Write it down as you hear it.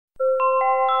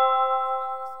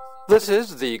This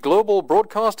is the Global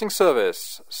Broadcasting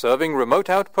Service, serving remote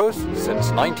outposts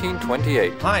since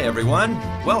 1928. Hi, everyone.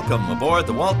 Welcome aboard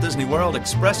the Walt Disney World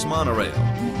Express monorail.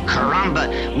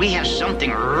 Caramba, we have something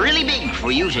really big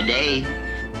for you today.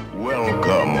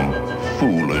 Welcome,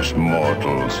 foolish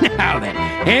mortals. Now then,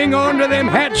 hang on to them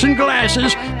hats and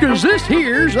glasses, because this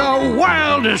here's the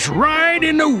wildest ride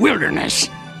in the wilderness.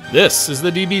 This is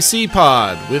the DBC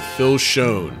Pod with Phil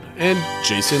Schoen and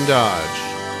Jason Dodge.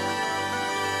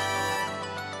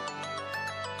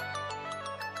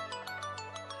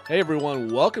 Hey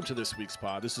everyone, welcome to this week's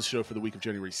pod. This is the show for the week of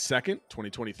January 2nd,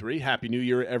 2023. Happy New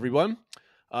Year, everyone.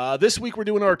 This week we're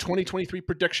doing our 2023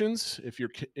 predictions. If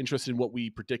you're interested in what we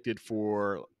predicted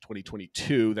for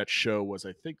 2022, that show was,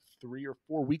 I think, 3 or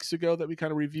 4 weeks ago that we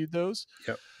kind of reviewed those.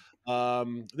 Yep.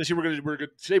 This year today we're going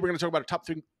to talk about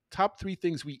top three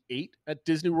things we ate at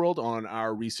Disney World on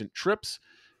our recent trips.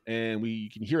 And you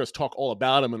can hear us talk all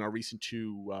about them in our recent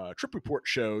 2 trip report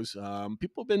shows.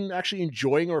 People have been actually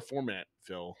enjoying our format,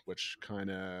 Phil, which kind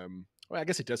of, well, I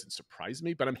guess it doesn't surprise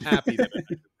me, but I'm happy that it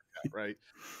did that, right?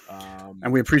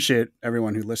 And we appreciate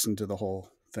everyone who listened to the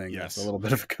whole thing. Yes. It's a little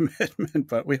bit of a commitment,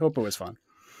 but we hope it was fun.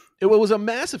 It was a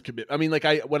massive commitment. I mean, like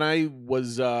when I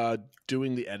was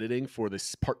doing the editing for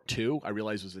this part 2, I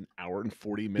realized it was an hour and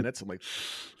 40 minutes. I'm like,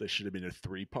 this should have been a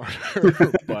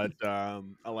 3-parter, but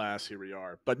alas, here we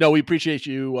are. But no, we appreciate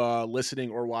you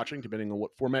listening or watching, depending on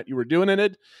what format you were doing in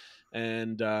it.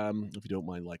 And if you don't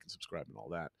mind, like and subscribe and all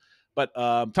that. But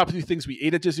top 3 things we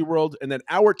ate at Disney World, and then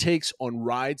our takes on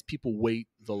rides people wait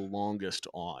the longest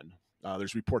on.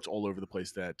 There's reports all over the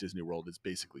place that Disney World is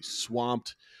basically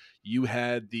swamped. You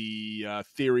had the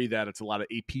theory that it's a lot of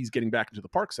APs getting back into the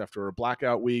parks after a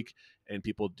blackout week and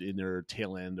people in their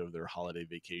tail end of their holiday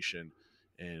vacation.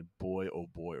 And boy, oh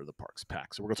boy, are the parks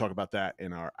packed. So we're going to talk about that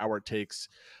in our takes.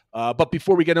 But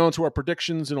before we get on to our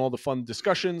predictions and all the fun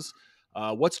discussions,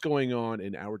 what's going on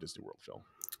in our Disney World, Phil?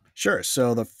 Sure.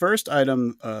 So the first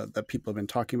item that people have been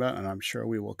talking about, and I'm sure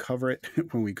we will cover it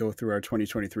when we go through our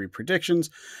 2023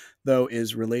 predictions, though,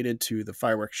 is related to the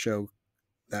fireworks show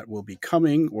that will be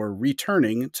coming or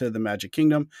returning to the Magic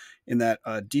Kingdom, in that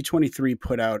D23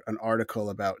 put out an article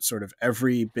about sort of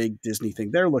every big Disney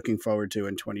thing they're looking forward to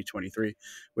in 2023,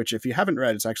 which if you haven't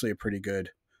read, it's actually a pretty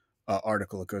good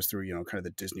article. It goes through, kind of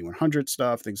the Disney 100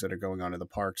 stuff, things that are going on in the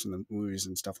parks and the movies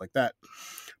and stuff like that.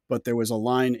 But there was a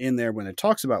line in there when it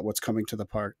talks about what's coming to the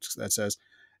parks that says,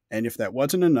 and if that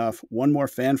wasn't enough, one more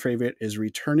fan favorite is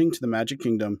returning to the Magic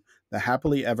Kingdom. The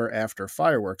Happily Ever After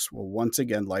fireworks will once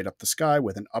again light up the sky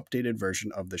with an updated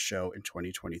version of the show in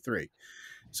 2023.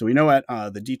 So we know at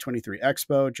the D23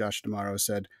 Expo, Josh D'Amaro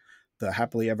said the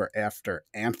Happily Ever After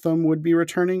anthem would be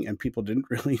returning, and people didn't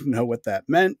really know what that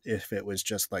meant, if it was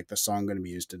just like the song going to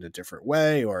be used in a different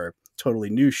way or a totally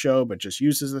new show but just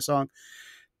uses the song.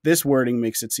 This wording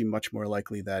makes it seem much more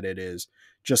likely that it is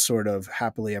just sort of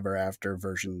Happily Ever After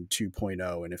version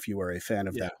 2.0. And if you are a fan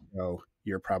of that show,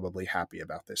 you're probably happy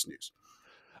about this news.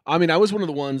 I mean, I was one of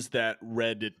the ones that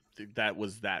read it that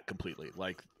was that completely.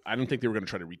 Like, I don't think they were going to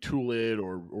try to retool it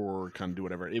or kind of do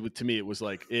whatever. To me, it was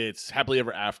like, it's Happily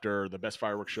Ever After, the best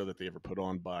fireworks show that they ever put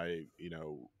on by,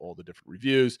 all the different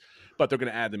reviews. But they're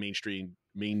going to add the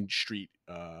Main Street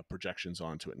projections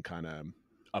onto it and kind of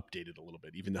update it a little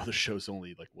bit, even though the show's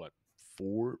only like, what,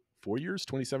 4 years,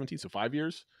 2017, so 5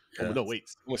 years. Yeah. Oh, no, wait,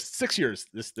 almost 6 years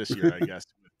this year, I guess.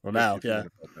 Well, now, yeah.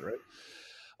 That,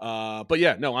 right? But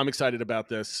yeah, no, I'm excited about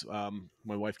this.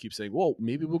 My wife keeps saying, well,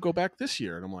 maybe we'll go back this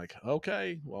year. And I'm like,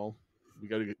 okay, well, we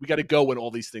got to go when all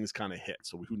these things kind of hit.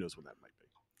 So who knows when that might be.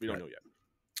 We don't know yet.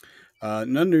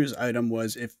 Another news item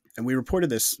was and we reported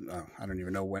this, I don't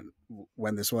even know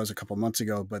when this was, a couple months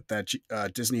ago, but that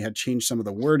Disney had changed some of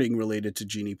the wording related to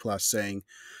Genie Plus, saying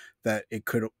that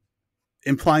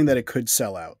implying that it could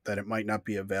sell out, that it might not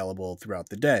be available throughout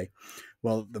the day.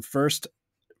 Well, the first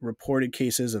reported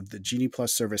cases of the Genie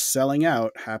Plus service selling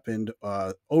out happened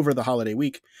over the holiday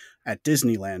week at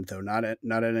Disneyland, though not at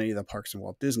any of the parks in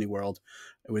Walt Disney World.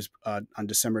 It was on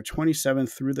December 27th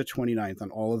through the 29th.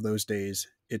 On all of those days,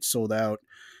 it sold out.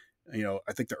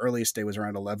 I think the earliest day was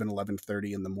around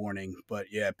 11:30 in the morning. But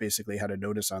yeah, it basically had a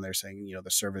notice on there saying,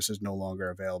 the service is no longer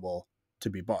available to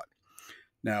be bought.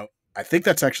 Now, I think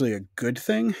that's actually a good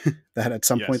thing that at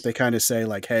some point they kind of say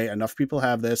like, hey, enough people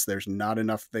have this. There's not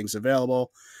enough things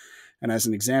available. And as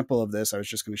an example of this, I was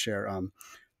just going to share,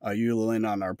 Yulin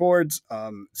on our boards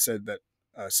said that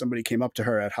somebody came up to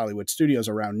her at Hollywood Studios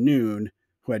around noon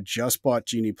who had just bought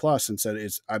Genie Plus and said,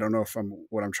 I don't know if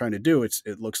what I'm trying to do.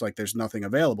 It looks like there's nothing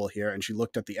available here. And she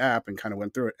looked at the app and kind of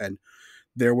went through it, and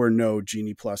there were no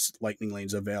Genie Plus Lightning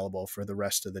Lanes available for the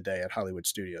rest of the day at Hollywood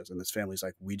Studios. And this family's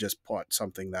like, we just bought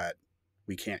something that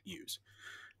we can't use.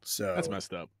 That's So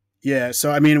messed up. yeah,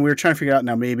 so I mean, we were trying to figure out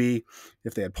now maybe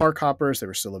if they had park hoppers, they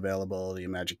were still available in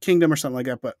Magic Kingdom or something like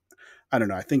that. But I don't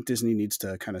know. I think Disney needs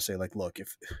to kind of say like, look,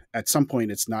 if at some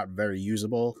point it's not very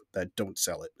usable, that don't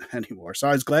sell it anymore. So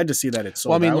I was glad to see that it's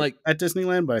Well, I sold mean, out like, at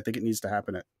Disneyland, but I think it needs to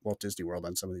happen at Walt Disney World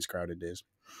on some of these crowded days.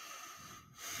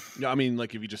 yeah, I mean,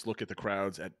 like if you just look at the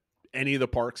crowds at any of the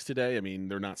parks today, I mean,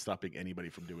 they're not stopping anybody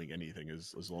from doing anything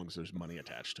as long as there's money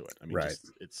attached to it. I mean, Right.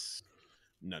 just, it's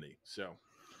nutty. So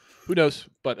who knows?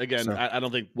 But again, So- I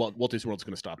don't think Walt Disney World's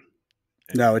going to stop.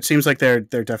 No, it seems like they're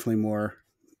definitely more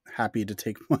happy to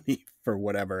take money for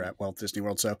whatever at Walt Disney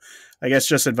World. So I guess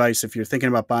just advice, if you're thinking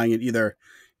about buying it, either,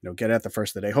 get it at the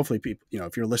first of the day. Hopefully people,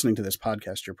 if you're listening to this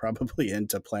podcast, you're probably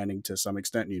into planning to some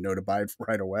extent and to buy it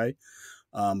right away.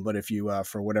 But if you,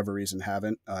 for whatever reason,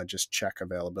 haven't, just check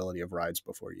availability of rides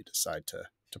before you decide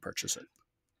to purchase it.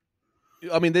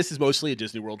 I mean, this is mostly a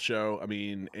Disney World show. I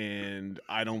mean, and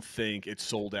I don't think it's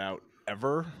sold out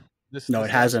ever. No,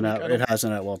 it hasn't. It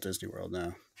hasn't at Walt Disney World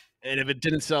now. And if it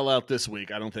didn't sell out this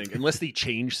week, I don't think, unless they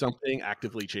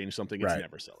actively change something, it's Right.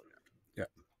 never selling out. Yeah.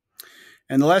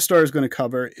 And the last story I was going to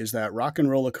cover is that Rock and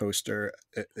Roller Coaster,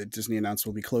 Disney announced,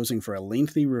 will be closing for a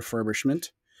lengthy refurbishment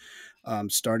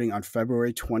starting on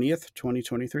February 20th,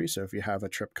 2023. So if you have a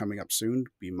trip coming up soon,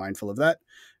 be mindful of that.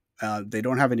 They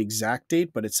don't have an exact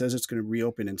date, but it says it's going to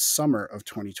reopen in summer of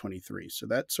 2023. So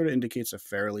that sort of indicates a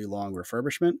fairly long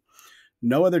refurbishment.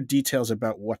 No other details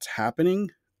about what's happening.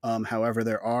 However,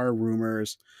 there are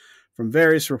rumors from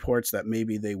various reports that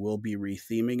maybe they will be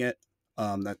retheming it.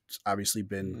 That's obviously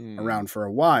been around for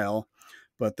a while,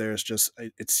 but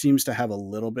it seems to have a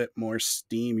little bit more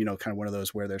steam, kind of one of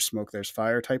those where there's smoke, there's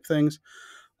fire type things.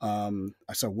 I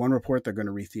saw one report they're going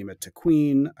to retheme it to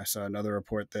Queen. I saw another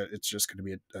report that it's just going to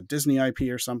be a Disney IP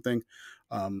or something.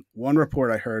 One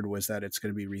report I heard was that it's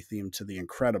going to be rethemed to The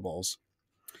Incredibles.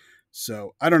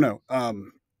 So I don't know.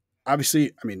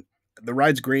 Obviously, I mean, the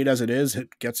ride's great as it is.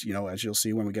 It gets, as you'll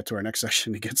see when we get to our next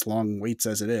section, it gets long waits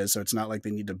as it is. So it's not like they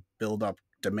need to build up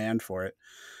demand for it.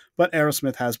 But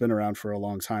Aerosmith has been around for a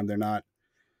long time. They're not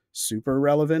super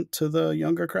relevant to the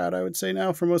younger crowd, I would say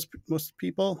now, for most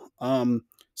people.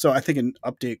 So I think an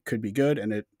update could be good.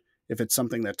 And if it's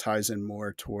something that ties in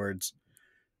more towards,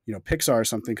 Pixar or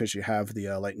something, because you have the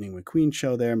Lightning McQueen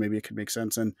show there, maybe it could make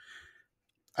sense. And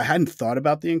I hadn't thought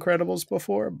about The Incredibles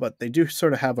before, but they do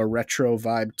sort of have a retro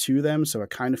vibe to them. So it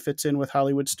kind of fits in with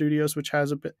Hollywood Studios, which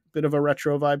has a bit of a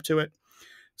retro vibe to it.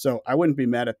 So I wouldn't be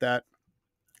mad at that.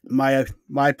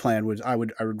 My plan was I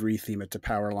would retheme it to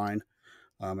Powerline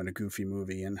in a Goofy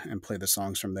movie and play the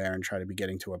songs from there and try to be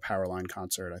getting to a Powerline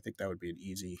concert. I think that would be an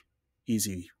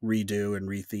easy redo and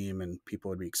retheme, and people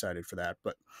would be excited for that.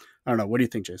 But I don't know. What do you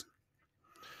think, Jason?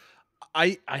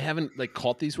 I haven't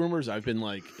caught these rumors. I've been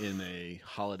in a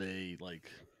holiday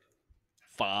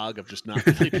fog of just not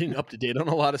really being up to date on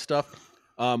a lot of stuff.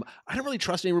 I don't really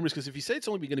trust any rumors because if you say it's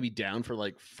only going to be down for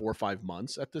 4 or 5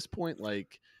 months at this point,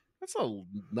 that's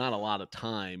not a lot of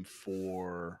time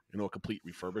for a complete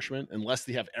refurbishment unless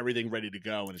they have everything ready to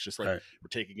go and it's just Right. We're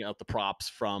taking out the props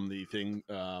from the thing,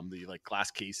 the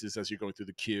glass cases as you're going through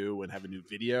the queue and have a new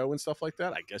video and stuff like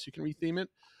that. I guess you can retheme it.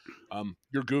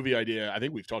 Your Goofy idea, I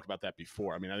think we've talked about that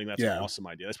before. I mean, I think that's an awesome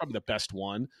idea. That's probably the best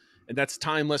one, and that's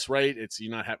timeless, right? It's you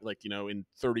not have in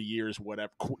 30 years,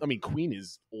 whatever. I mean, Queen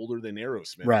is older than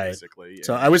Aerosmith, Right. basically.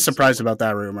 So I was surprised about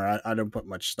that rumor. I don't put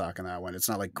much stock in that one. It's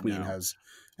not like Queen has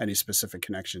any specific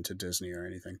connection to Disney or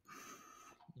anything.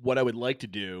 What I would like to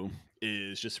do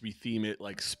is just retheme it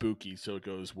spooky, so it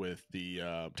goes with the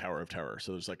Tower of Terror.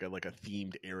 So there's a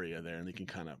themed area there, and they can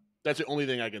kind of. That's the only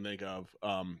thing I can think of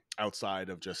outside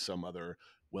of just some other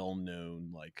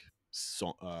well-known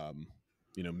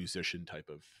musician type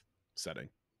of setting.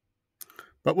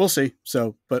 But we'll see.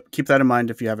 So, but keep that in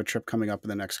mind if you have a trip coming up in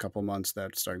the next couple months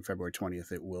that starting February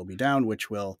 20th, it will be down,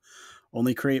 which will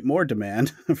only create more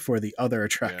demand for the other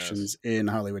attractions in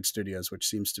Hollywood Studios, which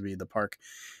seems to be the park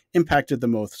impacted the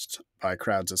most by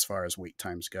crowds as far as wait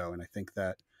times go. And I think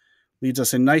that leads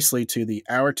us in nicely to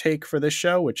our take for this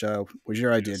show, which was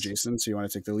your idea, Jason. So you want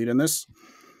to take the lead in this?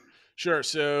 Sure.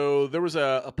 So there was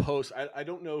a post. I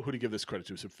don't know who to give this credit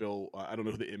to. So Phil, I don't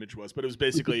know who the image was, but it was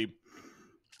basically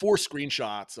 4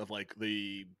 screenshots of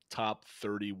the top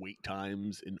 30 wait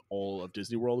times in all of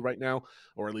Disney World right now,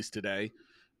 or at least today.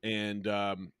 And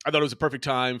I thought it was a perfect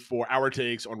time for our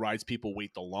takes on rides people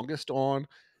wait the longest on.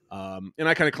 And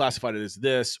I kind of classified it as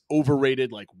this: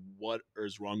 overrated, what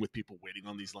is wrong with people waiting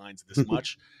on these lines this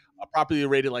much? Properly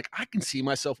rated, I can see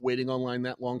myself waiting online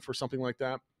that long for something like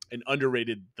that. And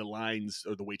underrated, the lines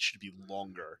or the wait should be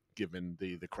longer given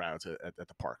the crowds at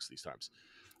the parks these times.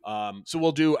 So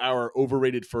we'll do our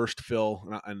overrated first, Phil,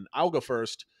 and I'll go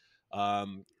first.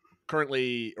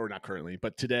 Currently, or not currently,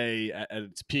 but today at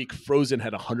its peak, Frozen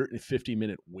had a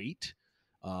 150-minute wait.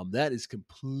 That is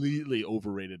completely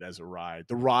overrated as a ride.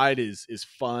 The ride is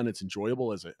fun, it's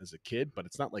enjoyable as a kid, but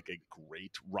it's not like a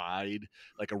great ride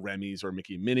like a Remy's or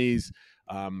Mickey and Minnie's.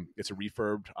 It's a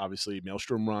refurbed, obviously,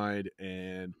 Maelstrom ride,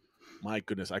 and my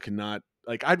goodness, I cannot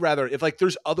like. I'd rather if like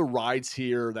there's other rides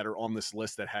here that are on this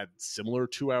list that had similar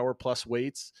 2-hour plus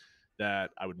waits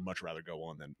that I would much rather go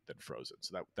on than Frozen.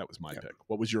 So that was my pick.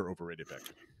 What was your overrated pick?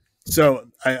 So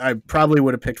I probably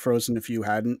would have picked Frozen if you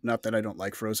hadn't. Not that I don't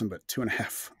like Frozen, but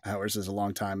 2.5 hours is a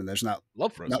long time, and there's not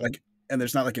Love Frozen.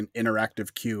 There's not like an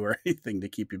interactive queue or anything to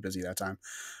keep you busy that time.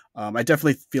 I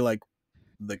definitely feel like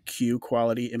the queue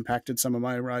quality impacted some of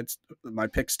my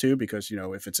picks too, because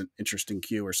if it's an interesting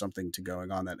queue or something to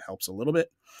going on, that helps a little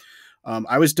bit.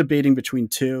 I was debating between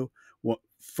two. Well,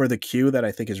 for the queue that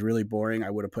I think is really boring,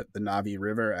 I would have put the Navi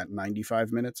River at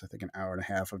 95 minutes. I think an hour and a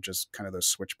half of just kind of those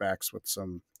switchbacks with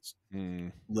some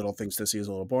little things to see is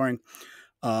a little boring.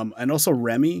 And also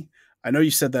Remy. I know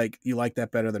you said that you like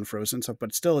that better than Frozen stuff,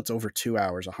 but still it's over 2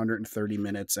 hours, 130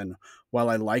 minutes. And while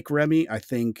I like Remy, I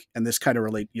think, and this kind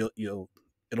of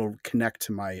it'll connect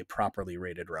to my properly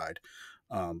rated ride.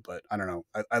 But I don't know.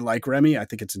 I like Remy. I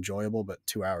think it's enjoyable, but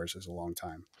 2 hours is a long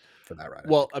time for that ride.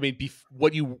 Well, I mean,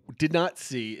 what you did not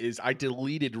see is I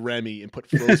deleted Remy and put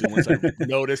Frozen once I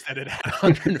noticed that it had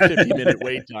 150-minute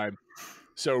wait time.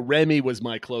 So Remy was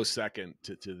my close second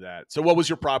to that. So what was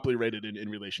your properly rated in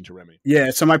relation to Remy?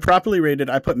 Yeah, so my properly rated,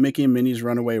 I put Mickey and Minnie's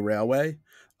Runaway Railway,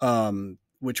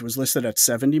 which was listed at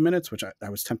 70 minutes, which I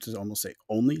was tempted to almost say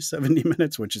only 70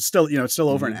 minutes, which is still, it's still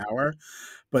over an hour.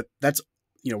 But that's,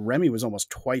 Remy was almost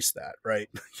twice that, right?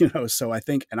 So I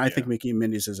think Mickey and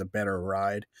Minnie's is a better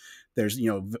ride. There's,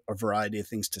 a variety of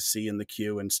things to see in the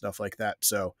queue and stuff like that.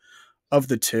 So of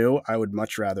the two, I would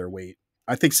much rather wait.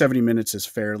 I think 70 minutes is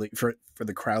fairly for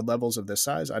the crowd levels of this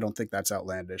size. I don't think that's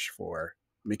outlandish for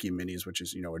Mickey and Minnie's, which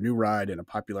is, a new ride in a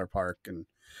popular park and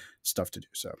stuff to do.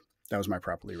 So that was my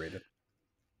properly rated.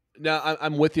 Now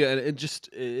I'm with you, and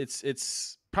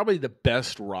it's probably the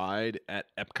best ride at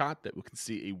Epcot that we can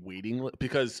see a waiting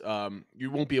because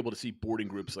you won't be able to see boarding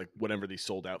groups like whatever they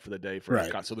sold out for the day for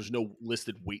Epcot. So there's no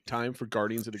listed wait time for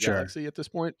Guardians of the Galaxy at this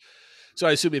point. So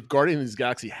I assume if Guardians of the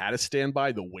Galaxy had a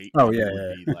standby, the wait would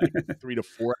be like 3 to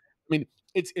 4. I mean,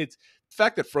 it's the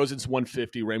fact that Frozen's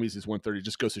 150, Remy's is 130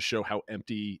 just goes to show how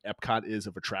empty Epcot is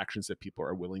of attractions that people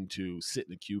are willing to sit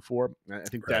in a queue for. I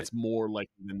think that's more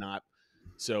likely than not.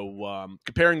 So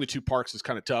comparing the two parks is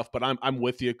kind of tough, but I'm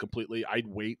with you completely. I'd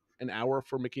wait an hour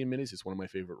for Mickey and Minnie's. It's one of my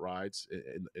favorite rides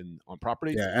on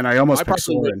property. Yeah, and I almost picked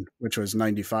Soarin', which was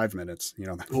 95 minutes.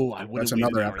 That's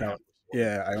another Epcot.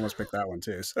 Yeah, I almost picked that one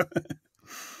too. So.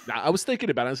 I was thinking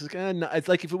about it. I was like, it's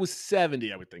like if it was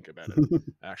 70, I would think about it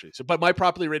actually. So, but my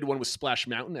properly rated one was Splash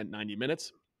Mountain at 90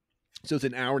 minutes. So it's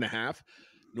an hour and a half.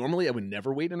 Normally, I would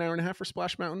never wait an hour and a half for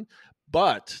Splash Mountain,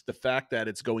 but the fact that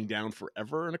it's going down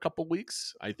forever in a couple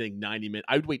weeks, I think 90 minutes.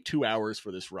 I would wait 2 hours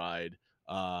for this ride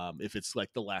if it's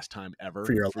like the last time ever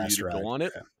for you to go on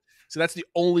it. Yeah. So that's the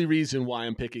only reason why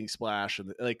I'm picking Splash.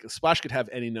 And like Splash could have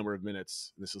any number of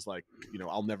minutes. This is like,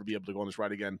 I'll never be able to go on this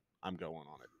ride again. I'm going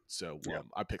on it. So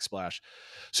I pick Splash.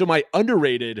 So my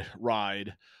underrated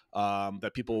ride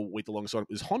that people wait the longest on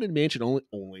is Haunted Mansion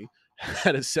only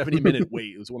had a 70-minute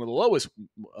wait. It was one of the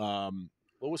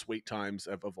lowest wait times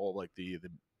of all like the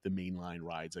mainline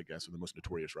rides, I guess, or the most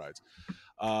notorious rides.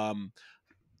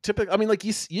 Typically, I mean, like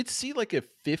you'd see like a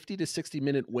 50 to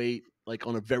 60-minute wait like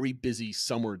on a very busy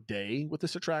summer day with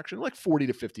this attraction, like 40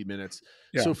 to 50 minutes.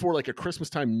 Yeah. So for like a Christmas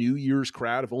time, New Year's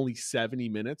crowd of only 70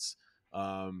 minutes,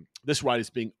 this ride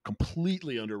is being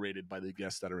completely underrated by the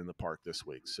guests that are in the park this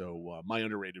week. So my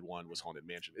underrated one was Haunted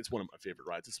Mansion. It's one of my favorite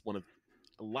rides. It's one of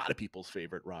a lot of people's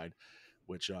favorite ride,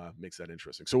 which makes that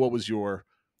interesting. So what was your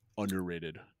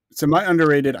underrated? So my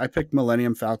underrated, I picked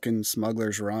Millennium Falcon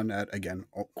Smuggler's Run at, again,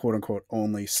 quote unquote,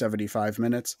 only 75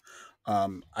 minutes.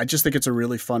 I just think it's a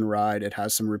really fun ride. It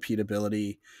has some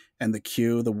repeatability, and the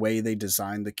queue, the way they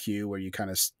designed the queue where you kind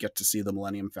of get to see the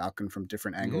Millennium Falcon from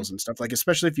different angles and stuff, like,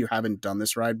 especially if you haven't done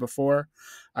this ride before,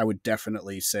 I would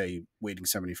definitely say waiting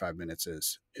 75 minutes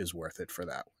is worth it for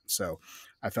that one. So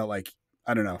I felt like,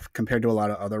 I don't know, compared to a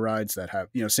lot of other rides that have,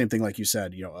 same thing like you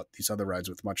said, these other rides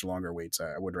with much longer waits,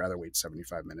 I would rather wait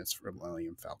 75 minutes for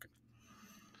Millennium Falcon.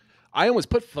 I almost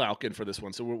put Falcon for this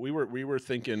one, so we were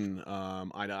thinking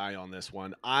eye to eye on this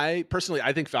one. I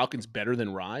think Falcon's better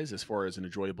than Rise as far as an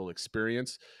enjoyable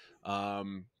experience.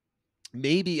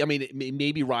 maybe, I mean,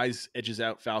 maybe Rise edges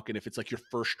out Falcon if it's like your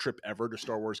first trip ever to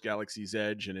Star Wars Galaxy's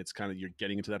Edge, and it's kind of, you're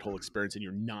getting into that whole experience and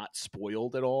you're not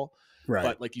spoiled at all. Right.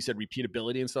 But like you said,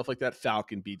 repeatability and stuff like that,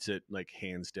 Falcon beats it like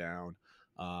hands down,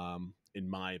 in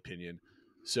my opinion.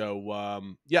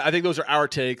 So yeah, I think those are our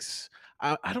takes.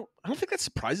 I don't think that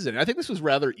surprises any. I think this was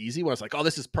rather easy when I was like, oh,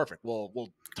 this is perfect. Well,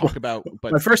 we'll talk about.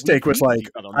 But my first take was like,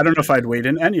 I don't know if I'd wait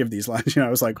in any of these lines. You know,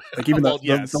 I was like even Well,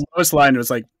 the lowest line was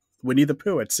like Winnie the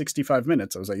Pooh at 65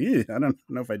 minutes. I was like, I don't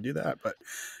know if I'd do that, but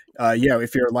yeah,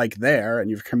 if you're like there and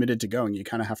you've committed to going, you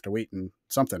kind of have to wait in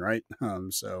something, right?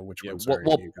 So which ones are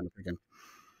you kind of picking?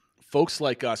 Folks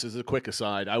like us, as a quick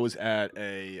aside, I was at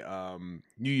a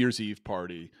New Year's Eve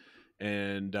party,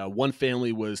 and one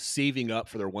family was saving up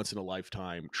for their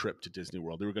once-in-a-lifetime trip to Disney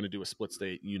World. They were going to do a split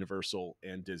state, Universal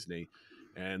and Disney,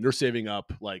 and they're saving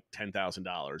up like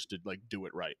 $10,000 to like do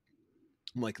it right.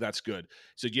 I'm like, that's good.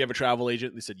 So do you have a travel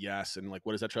agent? They said yes. And like,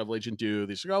 what does that travel agent do?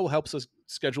 They said, oh, helps us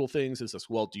schedule things. And says,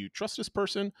 well, do you trust this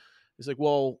person? He's like,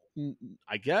 well,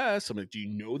 I guess. I'm like, do you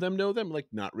know them? I'm like,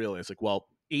 not really. It's like, well,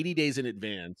 80 days in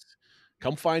advance,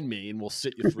 come find me and we'll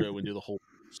sit you through and do the whole,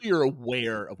 so you're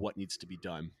aware of what needs to be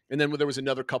done. And then there was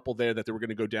another couple there that they were going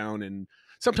to go down, and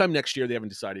sometime next year, they haven't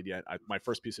decided yet. My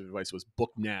first piece of advice was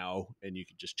book now, and you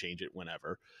can just change it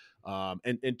whenever.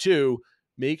 And two,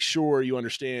 make sure you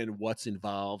understand what's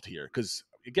involved here. Because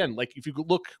again, like if you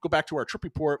go back to our trip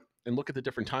report and look at the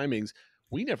different timings,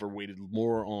 we never waited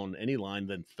more on any line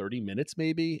than 30 minutes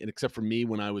maybe. And except for me,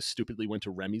 when I was stupidly went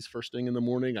to Remy's first thing in the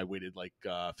morning, I waited like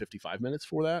 55 minutes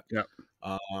for that. Yeah.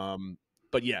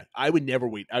 But yeah, I would never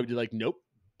wait. I would be like, nope.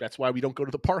 That's why we don't go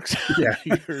to the parks. Yeah.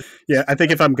 Yeah. I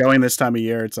think if I'm going this time of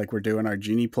year, it's like we're doing our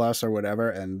Genie Plus or whatever.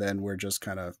 And then we're just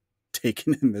kind of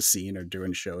taking in the scene or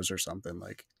doing shows or something.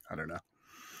 Like, I don't know.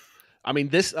 I mean,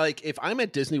 this, like, if I'm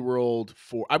at Disney World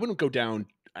I wouldn't go down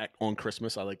on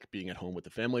Christmas. I like being at home with the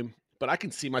family, but I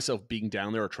can see myself being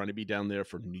down there or trying to be down there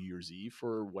for New Year's Eve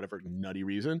for whatever nutty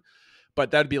reason.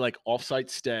 But that'd be like offsite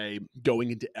stay,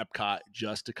 going into Epcot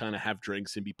just to kind of have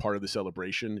drinks and be part of the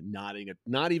celebration, not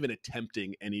even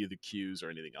attempting any of the queues or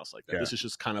anything else like that. Yeah. This is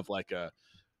just kind of like go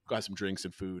have some drinks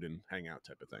and food and hang out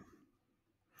type of thing.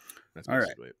 That's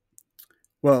basically it.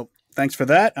 Well, thanks for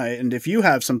that. And if you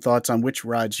have some thoughts on which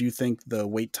rides you think the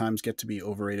wait times get to be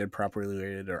overrated, properly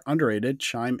rated, or underrated,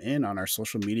 chime in on our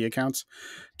social media accounts: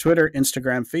 Twitter,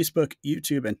 Instagram, Facebook,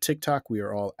 YouTube, and TikTok. We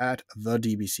are all at the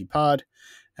DBC Pod.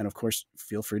 And of course,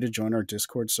 feel free to join our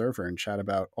Discord server and chat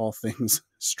about all things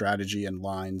strategy and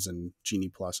lines and Genie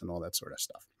Plus and all that sort of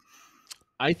stuff.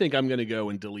 I think I'm going to go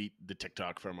and delete the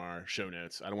TikTok from our show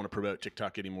notes. I don't want to promote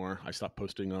TikTok anymore. I stopped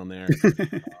posting on there.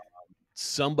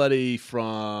 Somebody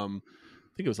from,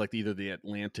 I think it was like either the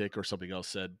Atlantic or something else,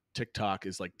 said TikTok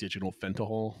is like digital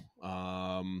fentanyl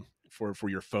for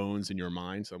your phones and your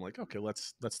mind. So I'm like, okay,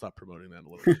 let's stop promoting that a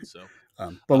little bit. So,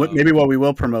 but maybe what we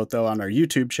will promote though on our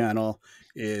YouTube channel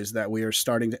is that we are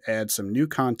starting to add some new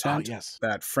content. Yes.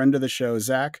 That friend of the show,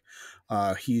 Zach,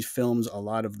 he films a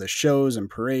lot of the shows and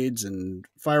parades and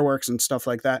fireworks and stuff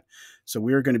like that. So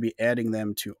we're going to be adding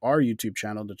them to our YouTube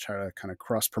channel to try to kind of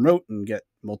cross promote and get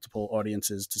multiple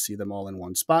audiences to see them all in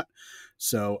one spot.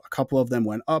 So a couple of them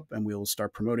went up and we'll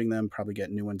start promoting them, probably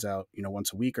get new ones out,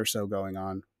 once a week or so going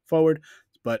on forward.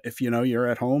 But if you're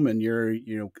at home and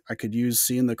I could use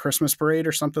seeing the Christmas parade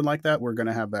or something like that, we're going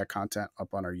to have that content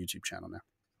up on our YouTube channel now.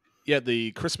 Yeah,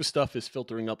 the Christmas stuff is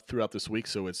filtering up throughout this week,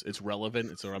 so it's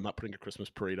relevant. So I'm not putting a Christmas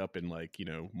parade up in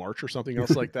March or something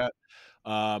else like that.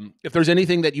 If there's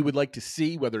anything that you would like to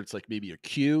see, whether it's like maybe a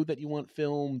queue that you want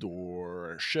filmed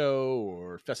or a show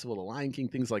or Festival of the Lion King,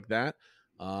 things like that,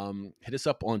 hit us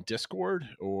up on Discord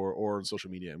or on social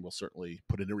media, and we'll certainly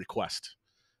put in a request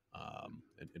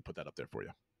and put that up there for you.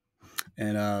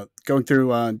 And going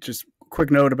through just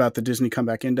quick note about the Disney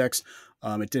Comeback Index.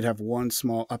 It did have one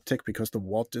small uptick because the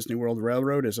Walt Disney World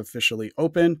Railroad is officially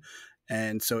open.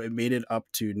 And so it made it up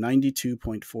to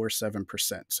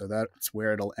 92.47%. So that's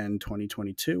where it'll end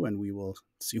 2022. And we will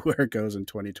see where it goes in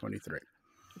 2023.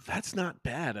 That's not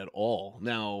bad at all.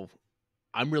 Now,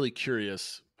 I'm really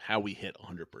curious how we hit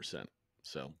 100%.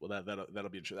 So that'll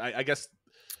be interesting. I guess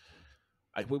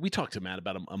we talked to Matt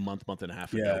about a month and a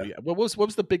half ago. What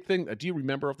was the big thing? Do you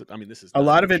remember? This is a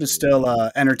lot of it is still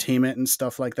entertainment and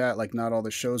stuff like that. Like not all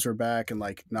the shows are back, and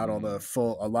like not all the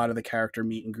a lot of the character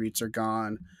meet and greets are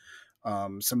gone.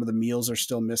 Some of the meals are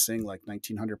still missing, like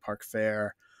 1900 Park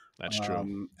Fare. That's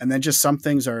true. And then just some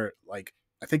things are like,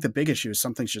 I think the big issue is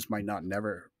some things just might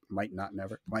never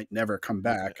come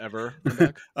back. Ever come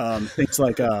back? Things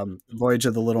like Voyage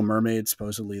of the Little Mermaid.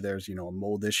 Supposedly there's, a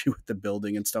mold issue with the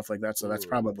building and stuff like that. So that's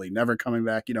probably never coming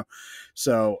back,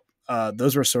 So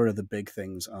those were sort of the big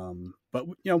things. But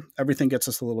everything gets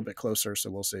us a little bit closer, so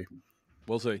we'll see.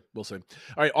 We'll see. All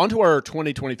right, on to our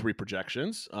 2023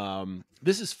 projections.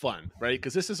 This is fun, right?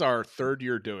 Because this is our third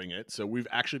year doing it. So we've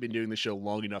actually been doing the show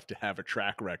long enough to have a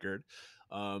track record,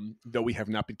 though we have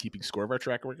not been keeping score of our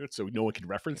track record, so no one can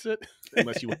reference it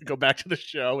unless you want to go back to the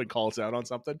show and call us out on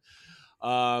something.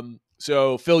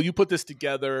 So, Phil, you put this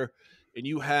together, and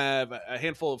you have a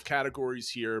handful of categories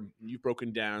here. You've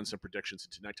broken down some predictions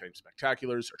into nighttime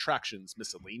spectaculars, attractions,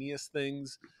 miscellaneous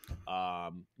things,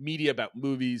 media about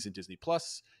movies and Disney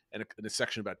Plus, and a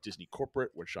section about Disney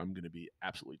corporate, which I'm going to be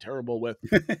absolutely terrible with.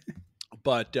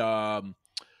 But Phil,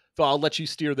 I'll let you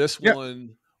steer this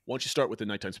one. Why don't you start with the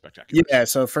nighttime spectaculars? Yeah.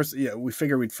 So first, we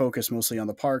figured we'd focus mostly on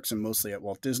the parks and mostly at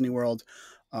Walt Disney World.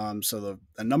 So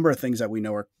a number of things that we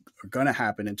know are going to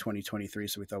happen in 2023.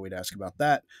 So we thought we'd ask about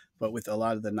that. But with a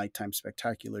lot of the nighttime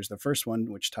spectaculars, the first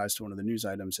one, which ties to one of the news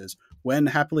items, is when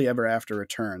Happily Ever After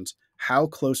returns, how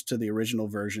close to the original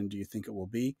version do you think it will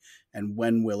be? And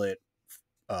when will it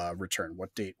return?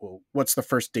 What's the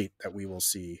first date that we will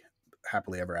see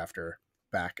Happily Ever After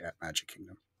back at Magic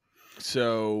Kingdom?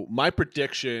 So my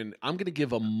prediction, I'm going to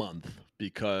give a month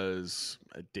because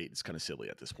a date is kind of silly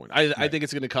at this point. I think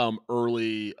it's going to come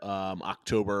early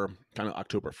October, kind of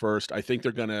October 1st. I think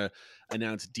they're going to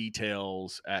announce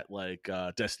details at like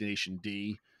Destination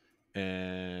D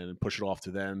and push it off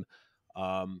to then.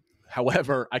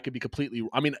 However, I could be completely.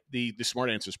 I mean, the smart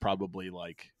answer is probably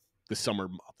like the summer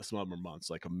months,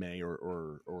 like a May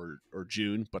or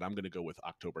June. But I'm going to go with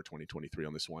October 2023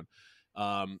 on this one.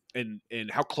 And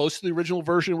how close to the original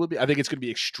version would be? I think it's going to be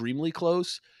extremely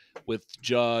close, with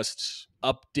just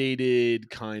updated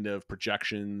kind of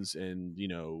projections and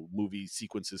movie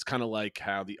sequences, kind of like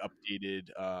how the updated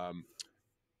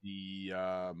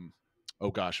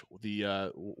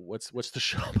what's the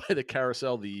show by the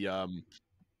Carousel, the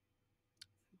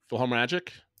PhilharMagic.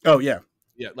 Oh yeah,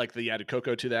 like they added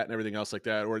Coco to that and everything else like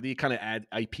that, or they kind of add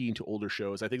IP into older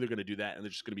shows. I think they're going to do that, and they're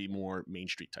just going to be more Main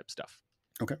Street type stuff.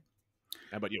 Okay.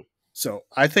 How about you? So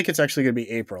I think it's actually going to be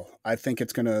April. I think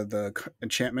the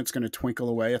enchantment's going to twinkle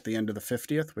away at the end of the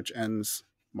 50th, which ends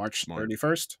March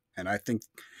 31st. And I think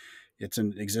it's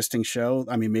an existing show.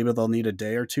 I mean, maybe they'll need a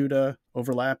day or two to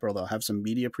overlap, or they'll have some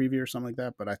media preview or something like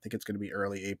that. But I think it's going to be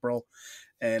early April.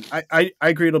 And I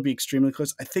agree it'll be extremely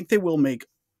close. I think they will make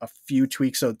a few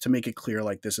tweaks so to make it clear,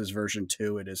 like this is version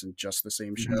 2. It isn't just the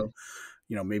same show.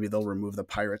 Maybe they'll remove the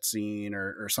pirate scene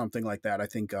or something like that. I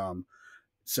think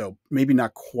so maybe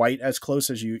not quite as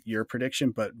close as your prediction,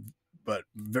 but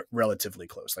relatively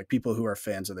close. Like people who are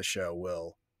fans of the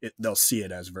show they'll see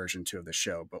it as version 2 of the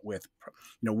show, but with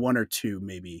one or two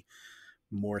maybe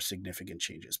more significant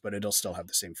changes, but it'll still have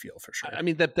the same feel for sure. I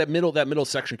mean that middle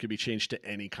section could be changed to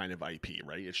any kind of IP,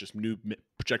 right? It's just new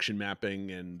projection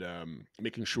mapping and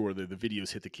making sure that the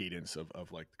videos hit the cadence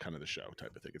of like kind of the show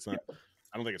type of thing. It's not. Yeah.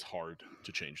 I don't think it's hard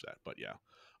to change that, but yeah.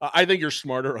 I think you're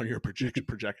smarter on your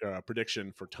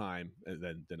prediction for time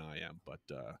than I am, but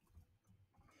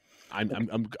I'm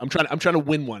trying to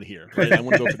win one here. Right? I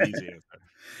want to go for the easy answer.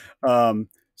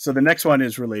 So the next one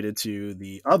is related to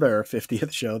the other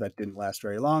 50th show that didn't last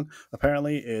very long.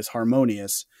 Apparently, is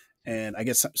Harmonious, and I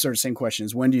guess sort of same question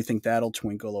is when do you think that'll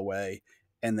twinkle away,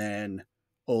 and then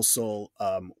also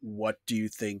what do you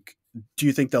think? Do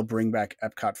you think they'll bring back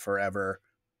Epcot Forever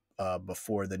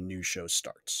before the new show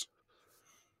starts?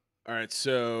 All right,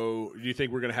 so do you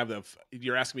think we're going to have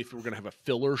you're asking me if we're going to have a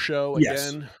filler show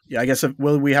again? Yeah, I guess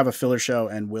will we have a filler show,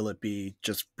 and will it be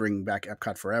just bring back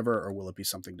Epcot Forever, or will it be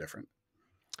something different?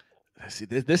 See,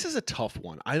 this is a tough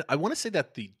one. I want to say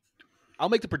that I'll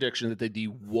make the prediction that they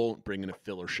won't bring in a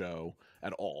filler show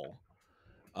at all.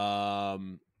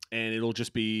 And it'll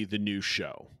just be the new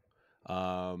show.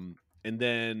 And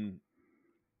then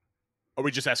are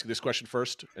we just asking this question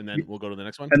first, and then we'll go to the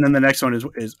next one? And then the next one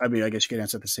is I mean, I guess you can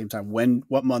answer at the same time.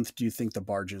 What month do you think the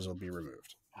barges will be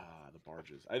removed? The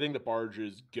barges. I think the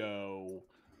barges go.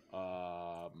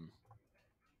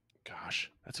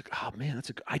 Gosh,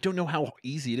 I don't know how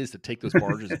easy it is to take those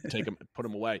barges and put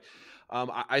them away.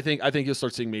 I think you'll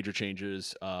start seeing major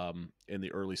changes in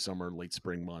the early summer and late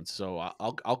spring months. So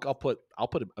I'll put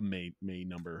a May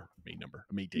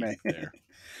date there.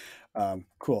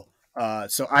 Cool.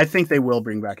 So I think they will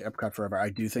bring back Epcot Forever. I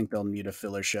do think they'll need a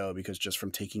filler show because just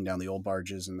from taking down the old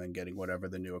barges and then getting whatever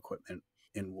the new equipment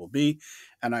in will be.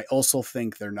 And I also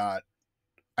think I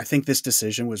think this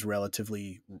decision was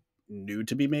relatively new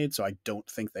to be made. So I don't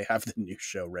think they have the new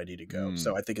show ready to go.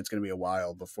 So I think it's going to be a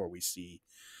while before we see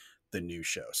the new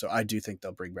show. So I do think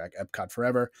they'll bring back Epcot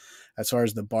Forever. As far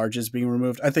as the barges being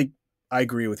removed, I think I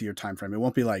agree with your time frame. It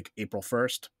won't be like April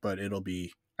 1st, but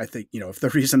I think, if the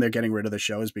reason they're getting rid of the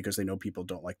show is because they know people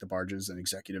don't like the barges and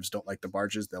executives don't like the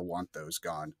barges, they'll want those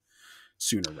gone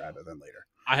sooner rather than later.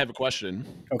 I have a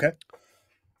question. Okay.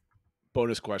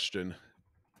 Bonus question.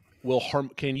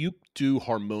 Can you do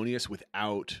Harmonious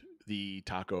without the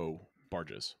taco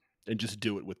barges and just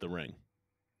do it with the ring,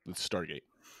 with Stargate?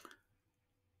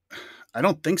 I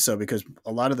don't think so, because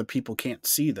a lot of the people can't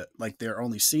see that, like they're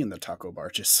only seeing the taco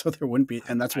barges, so there wouldn't be,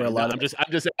 and that's where I'm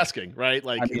just asking, right?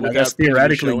 Like, I mean, I guess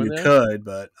theoretically you could,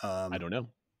 but I don't know.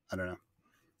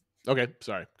 Okay,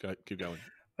 sorry. Go ahead, keep going.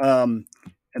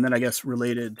 And then I guess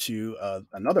related to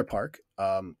another park,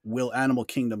 will Animal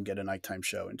Kingdom get a nighttime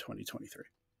show in 2023?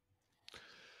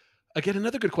 Again,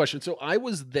 another good question. So I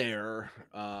was there.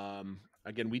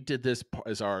 Again, we did this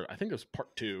as I think it was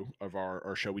part 2 of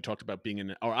our show. I talked about being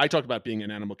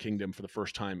in Animal Kingdom for the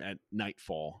first time at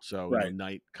nightfall. So right.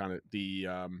 Night kind of the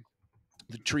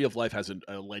Tree of Life has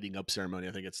a lighting up ceremony.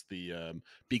 I think it's the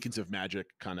Beacons of Magic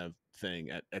kind of thing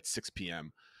at 6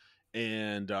 p.m.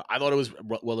 And I thought it was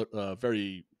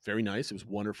very, very nice. It was a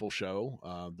wonderful show.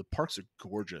 The parks are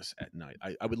gorgeous at night.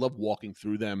 I would love walking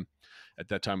through them at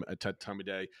that time of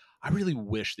day. I really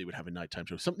wish they would have a nighttime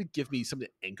show. Something to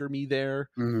anchor me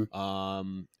there.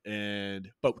 Mm-hmm.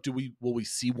 But will we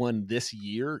see one this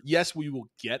year? Yes, we will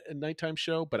get a nighttime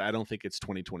show, but I don't think it's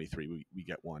 2023 we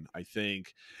get one. I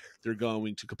think they're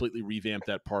going to completely revamp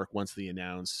that park once they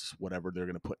announce whatever they're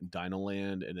going to put in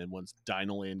Dinoland, and then once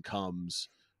Dinoland comes,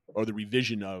 or the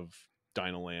revision of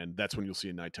Dinoland, that's when you'll see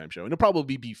a nighttime show. And it'll probably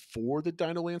be before the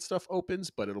Dinoland stuff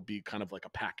opens, but it'll be kind of like a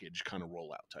package kind of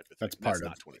rollout type of thing. That's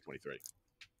not 2023.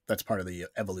 That's part of the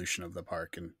evolution of the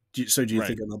park. And do you right.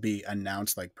 think it'll be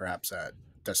announced, like perhaps at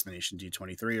Destination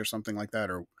D23 or something like that,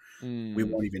 or we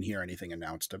won't even hear anything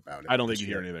announced about it? I don't think you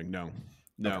hear anything. No,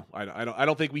 okay. I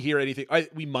don't think we hear anything.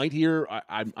 We might hear.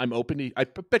 I'm open to. I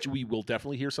bet you we will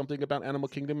definitely hear something about Animal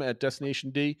Kingdom at Destination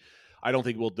D. I don't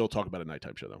think they'll talk about a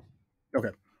nighttime show though.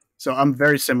 Okay, so I'm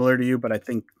very similar to you, but I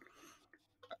think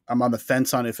I'm on the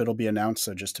fence on if it'll be announced.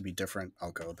 So just to be different,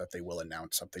 I'll go that they will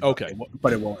announce something. Okay,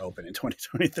 but it won't open in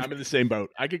 2023. I'm in the same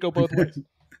boat. I could go both ways.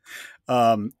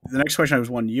 The next question was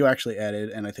one you actually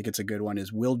added, and I think it's a good one,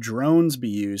 is will drones be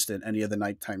used in any of the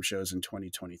nighttime shows in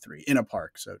 2023 in a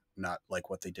park? So not like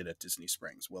what they did at Disney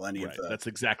Springs. Will any of the... That's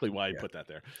exactly why I put that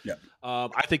there. Yeah.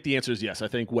 I think the answer is yes. I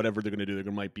think whatever they're going to do,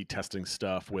 they might be testing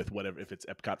stuff with whatever, if it's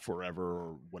Epcot Forever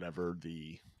or whatever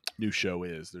the new show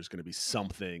is, there's going to be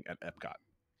something at Epcot.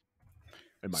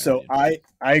 So I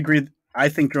agree. I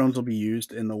think drones will be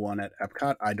used in the one at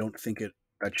Epcot. I don't think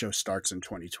that show starts in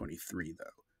 2023 though.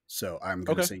 So I'm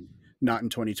going to say not in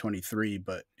 2023,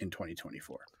 but in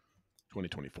 2024.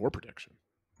 2024 prediction.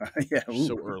 Yeah.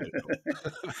 So early.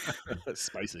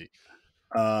 Spicy.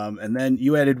 And then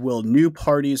you added, will new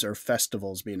parties or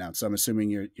festivals be announced? So I'm assuming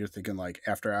you're thinking like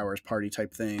after hours party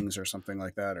type things or something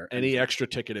like that, or any extra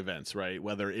ticket events, right?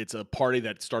 Whether it's a party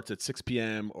that starts at 6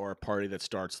 p.m. or a party that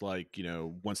starts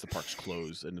once the park's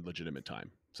closed in a legitimate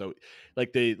time. So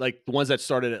like the ones that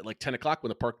started at like 10 o'clock when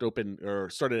the park opened, or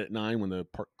started at 9 when the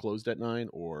park closed at 9,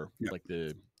 or like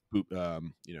the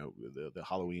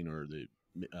Halloween or the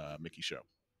Mickey show,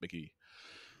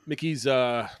 Mickey's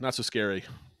Not So Scary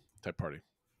type party.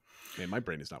 Man, my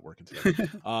brain is not working today.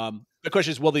 The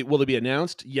question is, will they be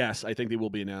announced? Yes, I think they will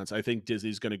be announced. I think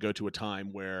Disney's going to go to a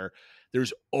time where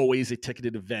there's always a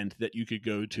ticketed event that you could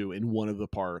go to in one of the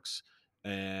parks.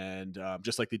 And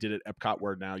just like they did at Epcot,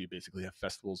 where now you basically have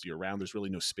festivals year round. There's really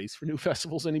no space for new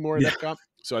festivals anymore at Epcot.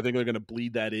 So I think they're going to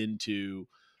bleed that into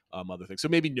other things. So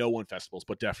maybe no one festivals,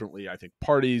 but definitely I think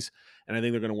parties. And I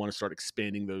think they're going to want to start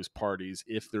expanding those parties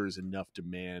if there is enough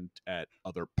demand at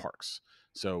other parks.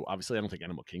 So obviously I don't think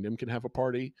Animal Kingdom can have a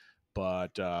party,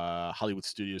 but Hollywood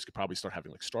Studios could probably start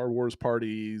having like Star Wars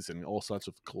parties and all sorts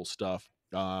of cool stuff.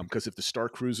 Because if the Star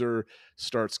Cruiser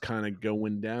starts kind of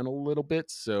going down a little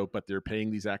bit, but they're paying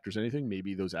these actors anything,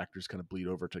 maybe those actors kind of bleed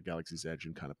over to Galaxy's Edge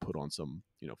and kind of put on some,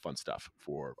 fun stuff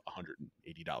for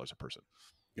 $180 a person.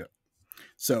 Yeah.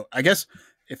 So I guess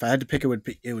if I had to pick, it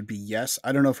would be yes.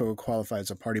 I don't know if it would qualify as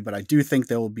a party, but I do think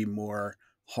there will be more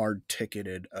hard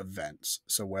ticketed events.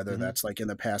 So whether that's like in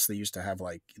the past, they used to have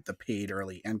like the paid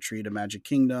early entry to Magic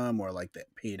Kingdom, or like the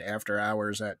paid after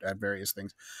hours at various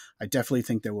things. I definitely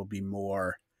think there will be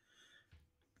more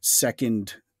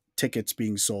second tickets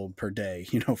being sold per day,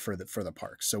 for the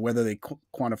parks. So whether they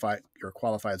quantify or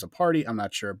qualify as a party, I'm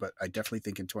not sure, but I definitely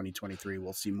think in 2023,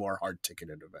 we'll see more hard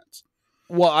ticketed events.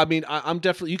 Well, I mean, I'm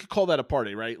definitely, you could call that a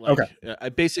party, right? Like, okay.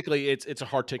 Basically it's a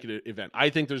hard ticketed event. I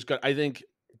think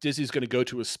Disney's going to go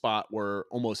to a spot where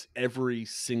almost every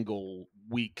single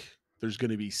week there's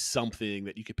going to be something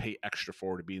that you could pay extra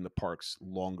for to be in the parks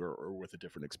longer or with a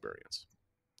different experience.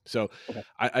 So Okay.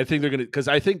 I think they're going to, because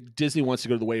I think Disney wants to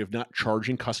go the way of not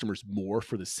charging customers more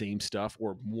for the same stuff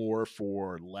or more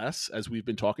for less, as we've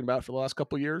been talking about for the last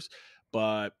couple of years.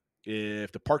 But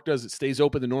if the park does, it stays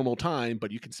open the normal time,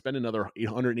 but you can spend another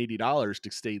 $880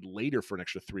 to stay later for an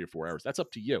extra 3 or 4 hours. That's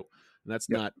up to you. And that's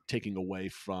Yep. not taking away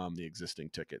from the existing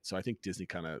ticket. So I think Disney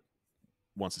kind of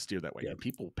wants to steer that way. Yeah. And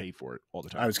people pay for it all the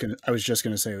time. I was just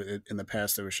gonna say in the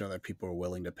past there was shown that people were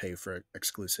willing to pay for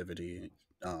exclusivity.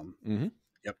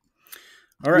 Yep.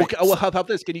 All right. Well, how about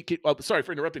this? Sorry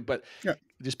for interrupting, but Yeah.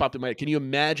 it just popped in my head. Can you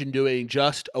imagine doing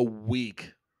just a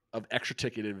week of extra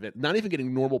ticket event, not even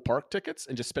getting normal park tickets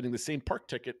and just spending the same park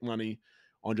ticket money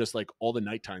on just like all the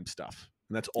nighttime stuff?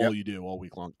 And that's all you do all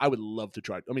week long. I would love to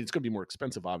try it. I mean, it's going to be more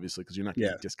expensive, obviously, because you're not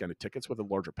getting discounted tickets with a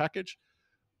larger package.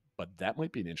 But that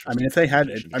might be an interesting. I mean, if they had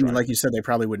it, I mean, like you said, they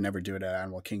probably would never do it at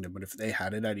Animal Kingdom. But if they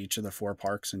had it at each of the 4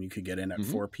 parks and you could get in at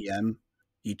 4 p.m.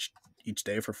 each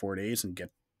day for 4 days and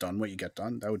get done what you get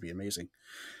done, that would be amazing.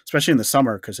 Especially in the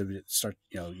summer, because if it start,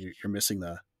 you're missing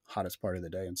the hottest part of the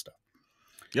day and stuff.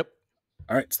 Yep.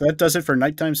 All right, so that does it for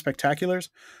nighttime spectaculars.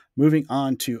 Moving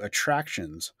on to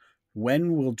attractions.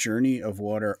 When will Journey of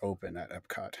Water open at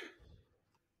Epcot?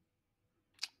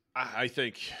 I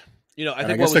think,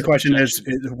 I guess the question is,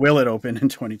 will it open in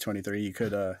 2023? You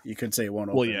could say it won't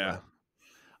open. Well, yeah.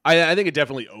 I think it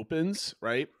definitely opens,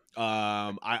 right?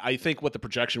 I think what the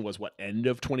projection was, end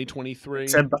of 2023? It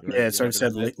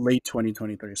said late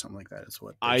 2023, something like that is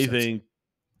what I think.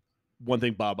 One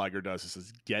thing Bob Iger does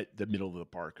is get the middle of the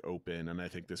park open, and I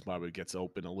think this probably gets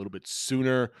open a little bit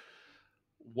sooner.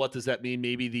 What does that mean?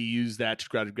 Maybe they use that to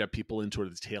try to get people into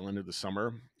the tail end of the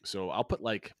summer. So I'll put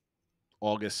like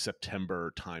August,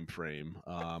 September timeframe.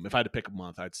 If I had to pick a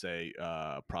month, I'd say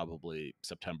probably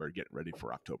September, getting ready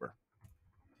for October.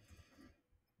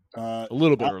 A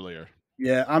little bit earlier.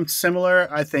 Yeah, I'm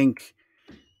similar. I think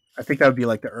that would be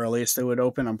like the earliest it would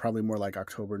open. I'm probably more like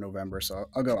October, November. So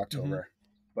I'll go October.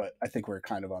 But I think we're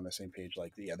kind of on the same page.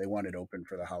 Like, they want it open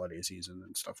for the holiday season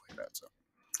and stuff like that. So,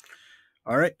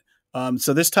 all right.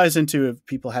 So this ties into, if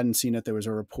people hadn't seen it, there was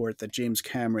a report that James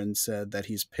Cameron said that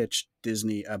he's pitched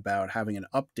Disney about having an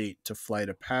update to Flight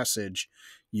of Passage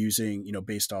using,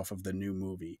 based off of the new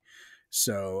movie.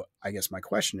 So I guess my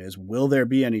question is, will there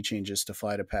be any changes to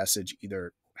Flight of Passage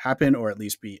either happen or at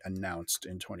least be announced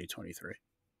in 2023?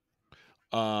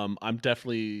 I'm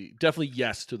definitely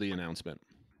yes to the announcement.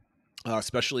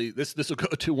 Especially this will go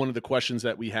to one of the questions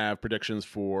that we have predictions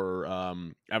for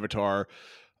Avatar,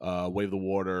 Way of the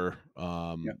Water,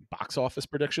 box office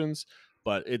predictions.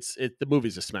 But the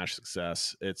movie's a smash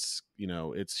success. It's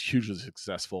hugely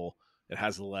successful. It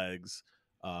has the legs.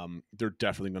 They're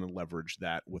definitely going to leverage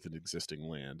that with an existing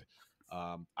land.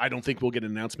 I don't think we'll get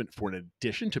an announcement for an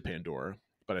addition to Pandora,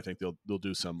 but I think they'll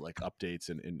do some like updates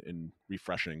and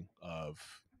refreshing of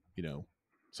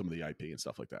some of the IP and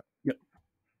stuff like that. Yep.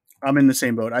 I'm in the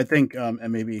same boat. I think,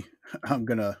 and maybe I'm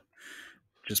going to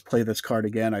just play this card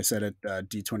again. I said at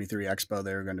D23 Expo,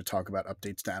 they were going to talk about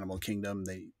updates to Animal Kingdom.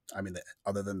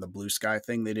 Other than the blue sky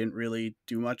thing, they didn't really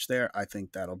do much there. I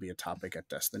think that'll be a topic at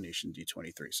Destination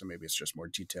D23. So maybe it's just more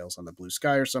details on the blue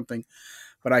sky or something,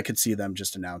 but I could see them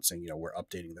just announcing, we're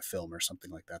updating the film or something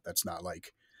like that. That's not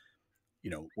like,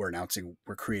 we're announcing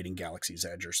we're creating Galaxy's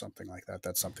Edge or something like that.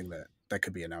 That's something that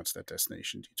could be announced at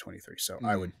Destination D23. So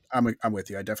I'm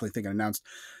with you. I definitely think announced.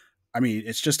 I mean,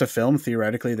 it's just a film.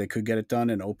 Theoretically, they could get it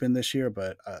done and open this year,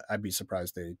 but I'd be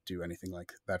surprised they do anything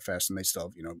like that fast. And they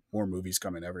still have, more movies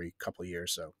coming every couple of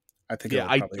years. So I think it'll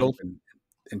probably open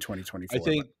in 2024.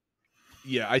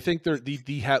 I think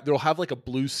they'll have like a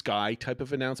blue sky type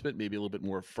of announcement, maybe a little bit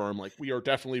more firm. Like, we are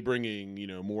definitely bringing,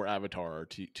 more Avatar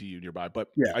to you nearby. But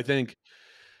I think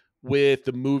with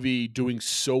the movie doing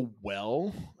so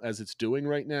well as it's doing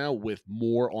right now, with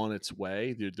more on its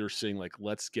way, they're saying like,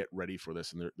 let's get ready for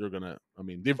this. And they're going to,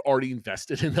 they've already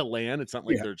invested in the land. It's not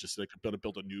like they're just like going to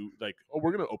build a new, like, oh,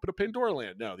 we're going to open a Pandora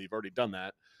land. No, they've already done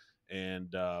that.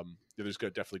 And there's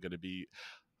definitely going to be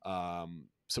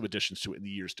some additions to it in the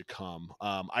years to come.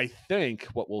 I think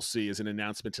what we'll see is an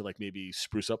announcement to like maybe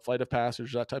spruce up Flight of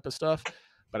Passage, that type of stuff.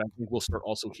 But I think we'll start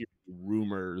also hearing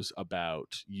rumors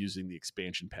about using the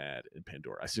expansion pad in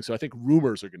Pandora. I think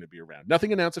rumors are going to be around.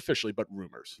 Nothing announced officially, but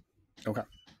rumors. Okay.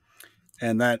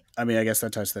 And that, I guess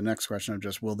that ties to the next question of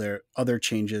just, will there other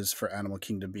changes for Animal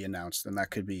Kingdom be announced? And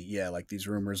that could be, like these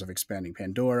rumors of expanding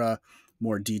Pandora,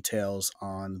 more details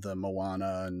on the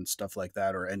Moana and stuff like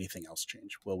that, or anything else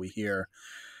change? Will we hear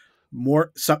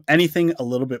anything a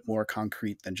little bit more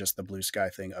concrete than just the blue sky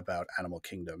thing about Animal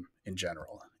Kingdom in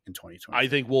general in 2020? I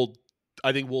think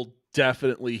we'll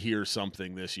definitely hear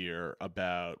something this year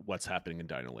about what's happening in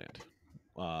Dinoland.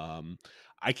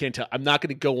 I can't tell. I'm not going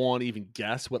to go on even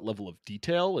guess what level of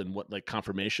detail and what like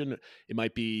confirmation. It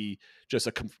might be just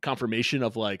a confirmation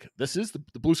of like, this is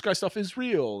the blue sky stuff is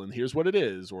real and here's what it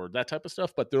is, or that type of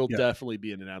stuff. But there'll definitely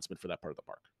be an announcement for that part of the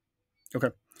park. Okay.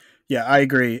 Yeah, I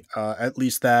agree. At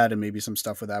least that, and maybe some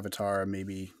stuff with Avatar, and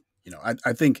maybe,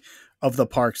 I think of the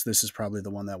parks, this is probably the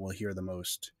one that we'll hear the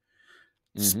most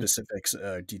specifics,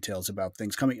 details about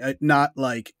things coming. Not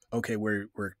like, okay,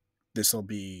 this will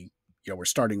be, we're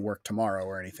starting work tomorrow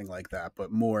or anything like that,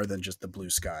 but more than just the blue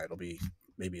sky. It'll be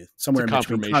maybe somewhere in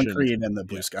between concrete and the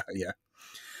blue sky. Yeah.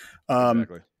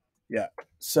 Exactly. Yeah.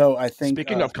 So I think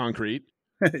speaking of concrete,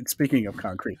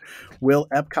 will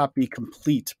Epcot be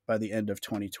complete by the end of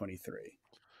 2023?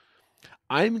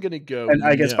 I'm going to go. And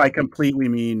I guess by complete, we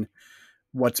mean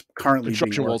what's currently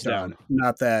construction being walls worked on. down.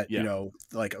 Not that,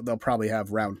 like they'll probably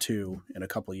have round 2 in a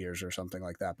couple of years or something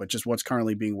like that, but just what's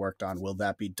currently being worked on. Will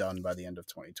that be done by the end of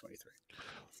 2023?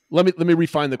 Let me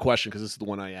refine the question, because this is the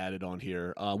one I added on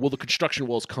here. Will the construction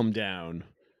walls come down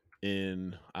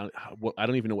in, I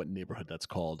don't even know what neighborhood that's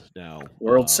called now.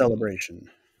 World Celebration.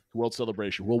 World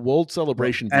Celebration. Will World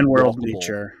Celebration and be World walkable?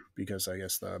 Nature, because I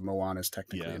guess the Moana is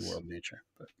technically in World Nature.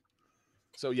 But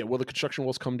so yeah, will the construction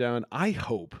walls come down? I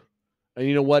hope. And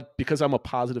you know what? Because I'm a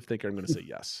positive thinker, I'm going to say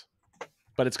yes.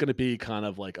 But it's going to be kind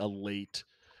of like a late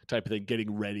type of thing,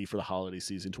 getting ready for the holiday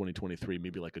season 2023,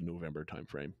 maybe like a November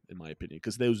timeframe, in my opinion.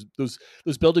 Because those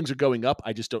buildings are going up.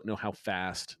 I just don't know how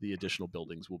fast the additional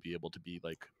buildings will be able to be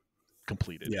like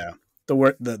completed. Yeah.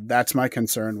 That's my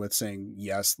concern with saying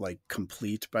yes, like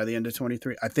complete by the end of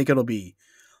 23. I think it'll be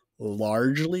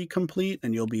largely complete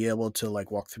and you'll be able to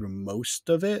like walk through most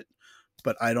of it,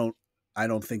 but I don't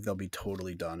think they'll be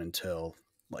totally done until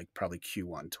like probably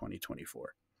Q1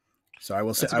 2024. So I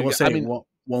will say it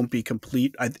won't be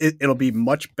complete. It'll be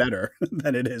much better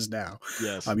than it is now.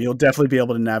 Yes. You'll definitely be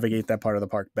able to navigate that part of the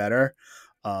park better.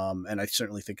 And I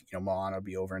certainly think, Moana will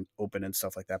be open and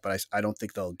stuff like that, but I don't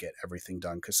think they'll get everything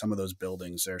done because some of those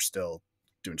buildings they're still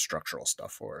doing structural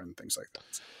stuff for and things like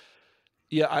that.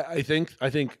 Yeah, I think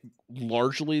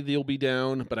largely they'll be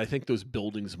down, but I think those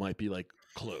buildings might be like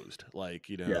closed, like,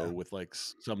 with like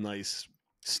some nice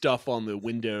stuff on the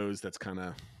windows that's kind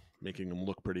of making them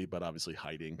look pretty, but obviously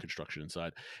hiding construction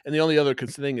inside. And the only other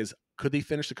thing is, could they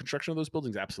finish the construction of those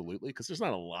buildings? Absolutely, because there's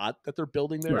not a lot that they're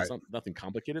building there. Right. It's nothing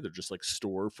complicated. They're just like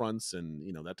storefronts and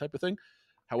that type of thing.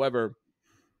 However,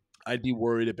 I'd be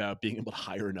worried about being able to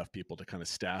hire enough people to kind of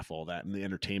staff all that and the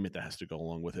entertainment that has to go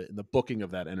along with it and the booking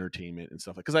of that entertainment and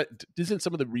stuff like. Because isn't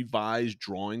some of the revised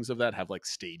drawings of that have like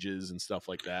stages and stuff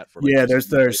like that? For like,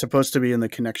 there's supposed to be in the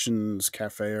Connections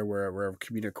Cafe or where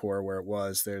Communicore where it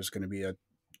was. There's going to be a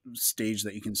stage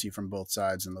that you can see from both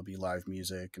sides and there'll be live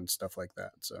music and stuff like that.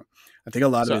 So I think a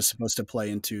lot of it is supposed to play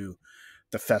into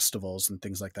the festivals and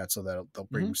things like that, so that they'll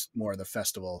bring more of the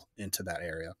festival into that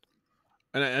area.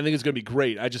 And I think it's going to be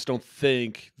great. I just don't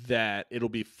think that it'll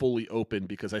be fully open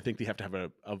because I think they have to have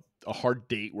a hard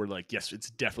date where like, yes,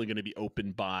 it's definitely going to be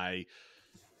open by,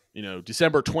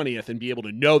 December 20th and be able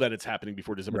to know that it's happening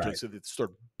before December 20th. So they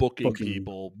start booking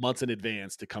people months in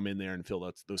advance to come in there and fill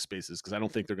out those spaces. Cause I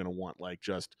don't think they're going to want like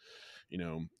just,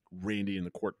 Randy and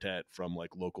the quartet from like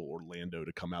local Orlando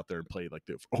to come out there and play like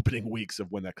the opening weeks of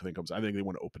when that thing comes. I think they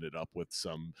want to open it up with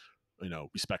some,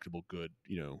 respectable, good,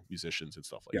 musicians and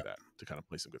stuff like that to kind of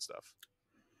play some good stuff.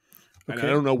 Okay. And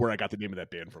I don't know where I got the name of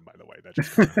that band from, by the way. That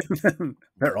just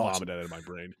they're vomited out of my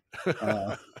brain.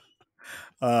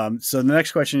 So the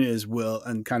next question is, we're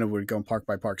going park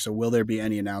by park. So will there be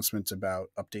any announcements about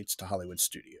updates to Hollywood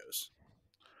Studios?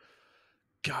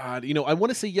 God, I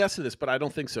want to say yes to this, but I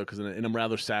don't think so. And I'm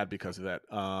rather sad because of that.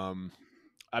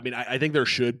 I think there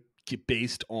should,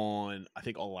 based on, I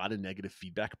think, a lot of negative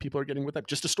feedback people are getting with that.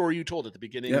 Just a story you told at the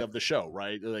beginning of the show,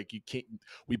 right? Like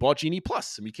we bought Genie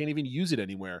Plus and we can't even use it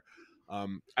anywhere.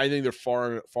 I think they're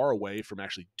far away from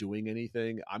actually doing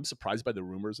anything. I'm surprised by the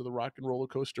rumors of the Rock and Roller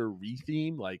Coaster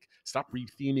retheme. Like, stop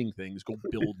retheming things, go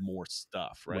build more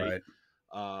stuff, right?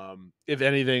 If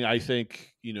anything, I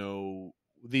think,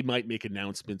 they might make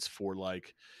announcements for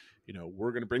like,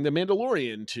 we're going to bring the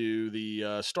Mandalorian to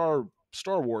the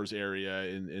Star Wars area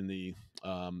in the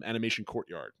animation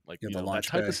courtyard, like that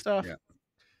type of stuff. Yeah.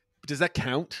 Does that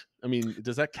count? I mean,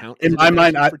 does that count? In my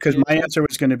mind, because my answer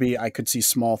was going to be, I could see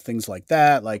small things like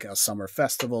that, like a summer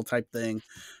festival type thing,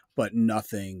 but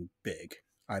nothing big.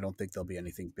 I don't think there'll be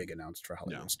anything big announced for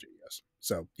Hollywood Studios.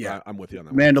 So yeah, I'm with you on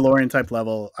that. Mandalorian type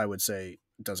level, I would say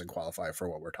doesn't qualify for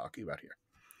what we're talking about here.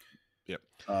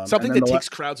 Yep. Something that takes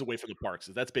crowds away from the parks.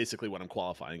 That's basically what I'm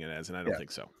qualifying it as, and I don't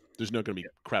think so. There's not going to be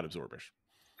crowd absorbers.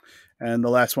 And the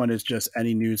last one is just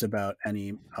any news about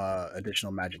any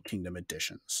additional Magic Kingdom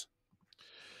additions.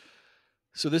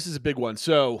 So this is a big one.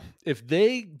 So if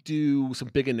they do some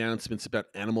big announcements about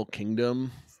Animal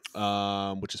Kingdom,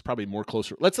 which is probably more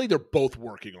closer. Let's say they're both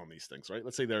working on these things, right?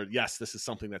 Let's say this is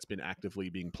something that's been actively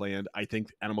being planned. I think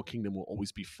Animal Kingdom will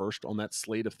always be first on that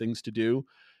slate of things to do.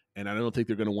 And I don't think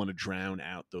they're going to want to drown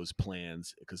out those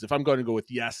plans, because if I'm going to go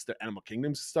with yes, the Animal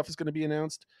Kingdom stuff is going to be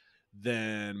announced,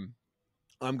 then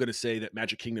I'm going to say that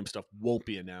Magic Kingdom stuff won't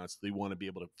be announced. They want to be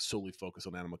able to solely focus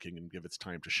on Animal Kingdom, give its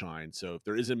time to shine. So if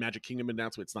there is a Magic Kingdom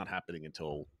announcement, it's not happening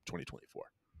until 2024.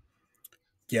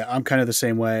 Yeah, I'm kind of the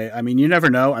same way. I mean, you never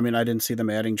know. I mean, I didn't see them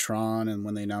adding Tron and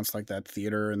when they announced like that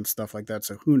theater and stuff like that.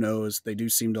 So who knows? They do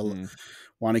seem to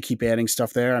want to keep adding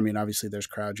stuff there. I mean, obviously there's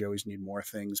crowds. You always need more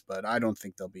things, but I don't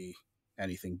think there'll be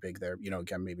anything big there. You know,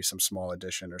 again, maybe some small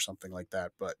addition or something like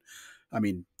that. But I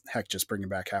mean, heck, just bringing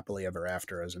back Happily Ever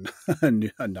After is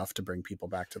enough to bring people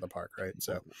back to the park, right?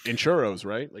 So in churros,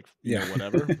 right? Like, you know,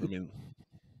 whatever. I mean,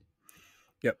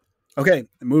 yep. Okay,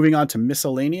 moving on to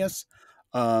miscellaneous.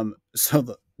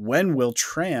 When will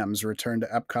trams return to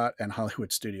Epcot and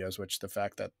Hollywood Studios? Which the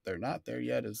fact that they're not there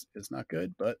yet is not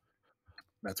good, but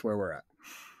that's where we're at.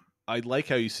 I like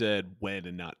how you said when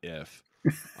and not if.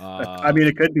 I mean,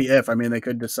 it could be if. I mean, they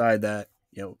could decide that,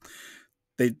 you know,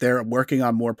 they're working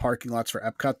on more parking lots for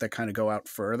Epcot that kind of go out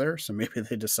further. So maybe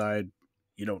they decide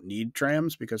you don't need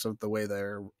trams because of the way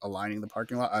they're aligning the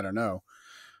parking lot. I don't know.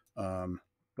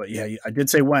 But yeah, I did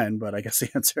say when, but I guess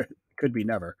the answer could be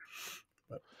never.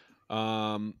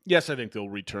 Yes, I think they'll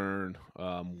return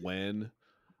when.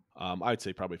 I'd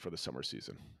say probably for the summer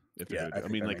season. I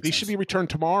mean, like they should be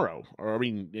returned tomorrow, or I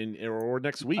mean, or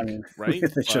next week, right?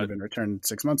 They should have been returned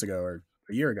 6 months ago or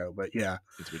a year ago. But yeah,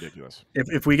 it's ridiculous.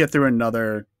 If we get through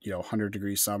another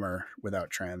 100-degree summer without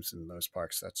trams in those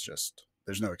parks, that's just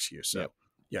there's no excuse. So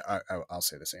I'll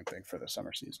say the same thing for the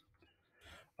summer season.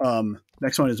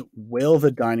 Next one is, will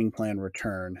the dining plan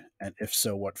return, and if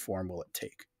so, what form will it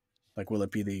take? Like, will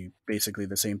it be basically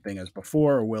the same thing as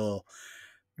before, or will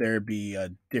there be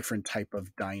a different type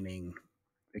of dining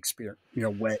experience,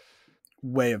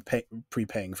 way of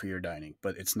prepaying for your dining,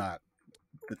 but it's not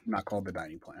called the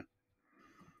dining plan?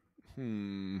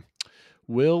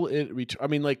 Will it return? I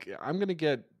mean, like, I'm going to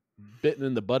get bitten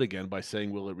in the butt again by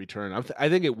saying, will it return? I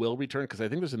think it will return because I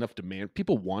think there's enough demand.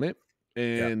 People want it,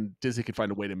 and Disney can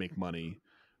find a way to make money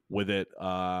with it.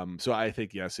 So I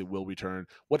think, yes, it will return.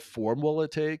 What form will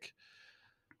it take?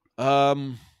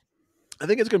 I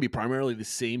think it's going to be primarily the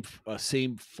same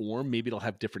form. Maybe it'll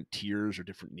have different tiers or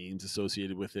different names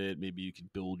associated with it. Maybe you can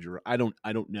build your. I don't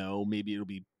know. Maybe it'll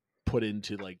be put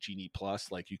into like Genie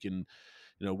Plus. Like you can,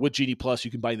 with Genie Plus, you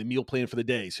can buy the meal plan for the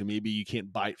day. So maybe you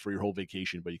can't buy it for your whole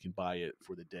vacation, but you can buy it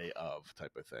for the day of,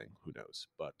 type of thing. Who knows?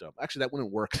 But actually, that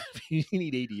wouldn't work. You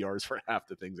need ADRs for half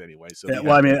the things anyway. So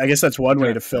well, I mean, I guess that's one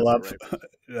way to fill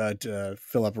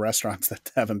up restaurants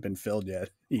that haven't been filled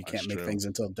yet. You can't make things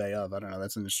until day of. I don't know.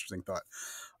 That's an interesting thought.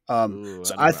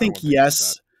 So I think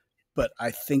yes, but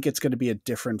I think it's going to be a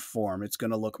different form. It's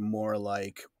going to look more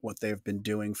like what they've been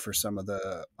doing for some of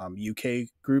the UK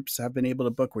groups have been able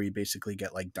to book, where you basically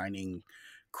get like dining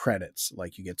credits,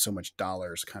 like you get so much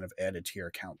dollars kind of added to your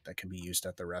account that can be used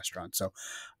at the restaurant. So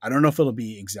I don't know if it'll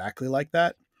be exactly like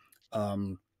that,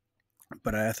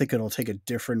 but I think it'll take a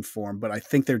different form. But I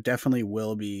think there definitely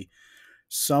will be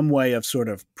some way of sort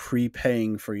of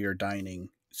prepaying for your dining.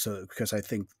 So because I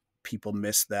think people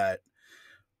miss that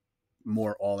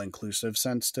more all-inclusive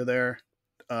sense to their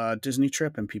Disney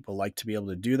trip, and people like to be able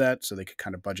to do that so they could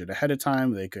kind of budget ahead of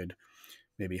time. They could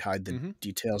maybe hide the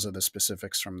details of the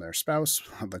specifics from their spouse,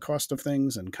 the cost of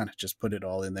things, and kind of just put it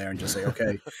all in there and just say,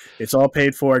 okay, it's all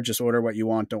paid for. Just order what you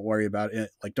want. Don't worry about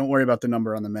it. Like, don't worry about the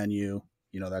number on the menu,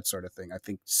 that sort of thing. I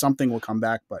think something will come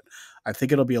back, but I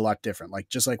think it'll be a lot different. Like,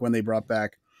 just like when they brought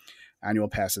back annual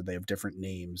passes, they have different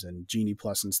names, and Genie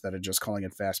Plus, instead of just calling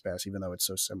it Fast Pass, even though it's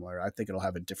so similar, I think it'll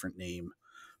have a different name,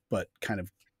 but kind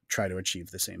of try to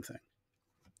achieve the same thing.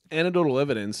 Anecdotal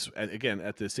evidence, again,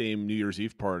 at the same New Year's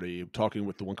Eve party, talking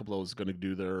with the one couple that was going to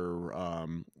do their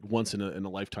once in a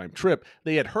lifetime trip,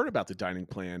 they had heard about the dining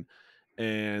plan,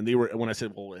 and they were, when I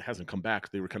said, well, it hasn't come back,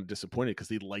 they were kind of disappointed because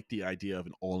they liked the idea of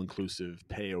an all-inclusive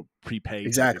pay or prepay.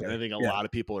 Exactly. And I think a lot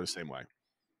of people are the same way.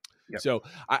 Yep. So,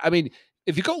 I mean,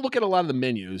 if you go look at a lot of the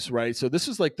menus, right? So this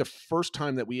is like the first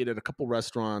time that we ate at a couple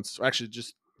restaurants, or actually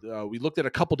just we looked at a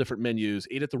couple different menus,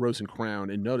 ate at the Rose and Crown,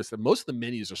 and noticed that most of the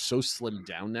menus are so slimmed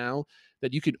down now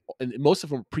that you could, and most of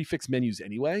them are prefix menus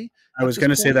anyway. I was going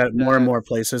to say that more and more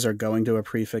places are going to a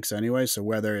prefix anyway. So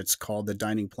whether it's called the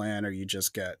dining plan or you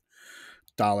just get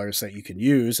dollars that you can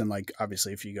use, and like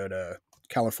obviously if you go to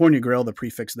California Grill, the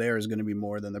prefix there is going to be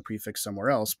more than the prefix somewhere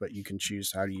else, but you can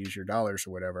choose how to use your dollars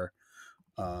or whatever.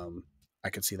 I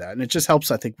could see that. And it just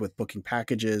helps, I think, with booking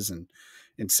packages and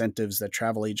incentives that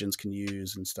travel agents can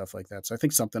use and stuff like that. So I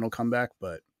think something will come back,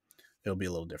 but it'll be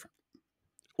a little different.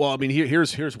 Well, I mean,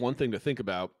 here's one thing to think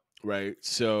about, right?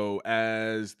 So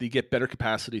as they get better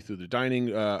capacity through the dining,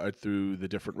 through the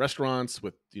different restaurants,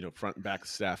 with front and back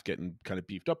staff getting kind of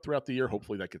beefed up throughout the year,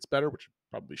 hopefully that gets better, which it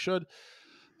probably should.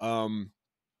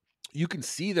 You can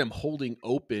see them holding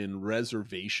open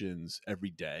reservations every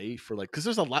day for because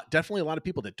there's definitely a lot of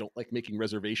people that don't like making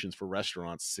reservations for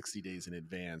restaurants 60 days in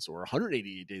advance or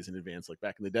 188 days in advance, like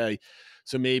back in the day.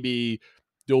 So maybe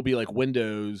there'll be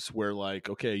windows where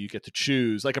okay, you get to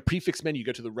choose a prefix menu. You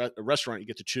go to the restaurant, you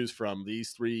get to choose from these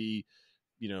three,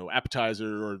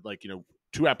 appetizer or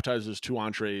 2 appetizers, 2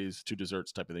 entrees, 2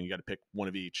 desserts type of thing. You got to pick one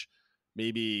of each.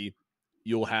 Maybe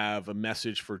you'll have a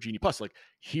message for Genie Plus,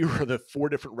 here are the 4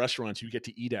 different restaurants you get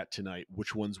to eat at tonight.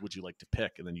 Which ones would you like to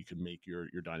pick? And then you can make your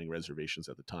dining reservations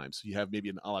at the time. So you have maybe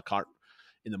an a la carte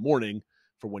in the morning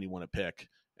for when you want to pick,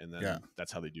 and then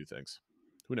that's how they do things.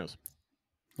 Who knows?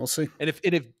 We'll see. And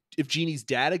if Genie's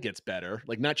data gets better,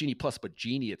 not Genie Plus, but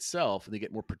Genie itself, and they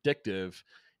get more predictive,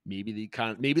 maybe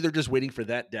they're just waiting for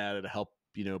that data to help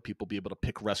people be able to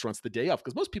pick restaurants the day off,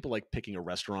 because most people like picking a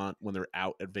restaurant when they're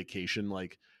out at vacation,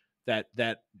 that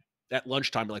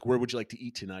lunchtime, where would you like to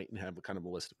eat tonight, and have a kind of a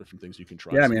list of different things you can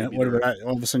try. Yeah, I mean, what about that?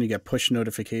 All of a sudden you get push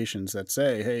notifications that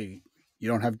say, hey, you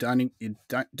don't have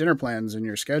dinner plans in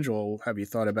your schedule. Have you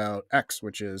thought about X,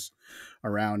 which is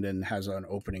around and has an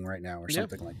opening right now, or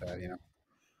something like that?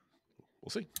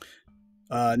 We'll see.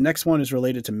 Next one is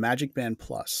related to Magic Band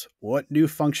Plus. What new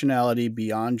functionality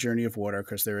beyond Journey of Water?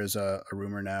 Because there is a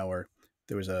rumor now, or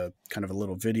there was a kind of a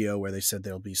little video where they said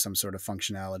there'll be some sort of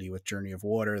functionality with Journey of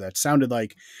Water that sounded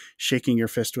like shaking your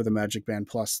fist with a Magic Band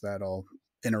Plus that'll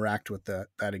interact with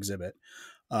that exhibit.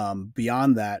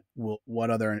 Beyond that, what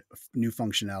other new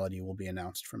functionality will be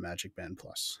announced for Magic Band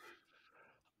Plus?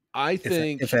 I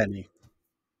think, if any.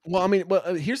 Well, I mean,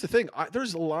 here's the thing.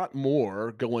 There's a lot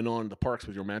more going on in the parks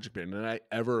with your Magic Band than I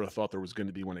ever thought there was going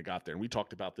to be when I got there. And we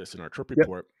talked about this in our trip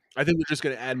report. I think they're just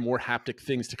going to add more haptic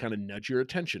things to kind of nudge your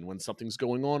attention when something's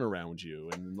going on around you.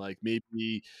 And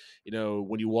maybe,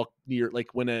 when you walk near,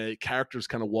 when a character's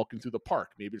kind of walking through the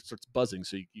park, maybe it starts buzzing.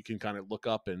 So you can kind of look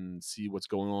up and see what's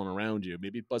going on around you.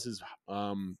 Maybe it buzzes,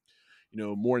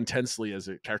 more intensely as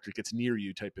a character gets near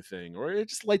you, type of thing. Or it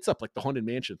just lights up, like the Haunted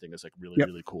Mansion thing is really,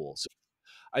 really cool. So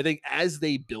I think as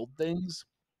they build things,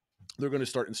 they're going to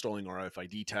start installing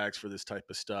RFID tags for this type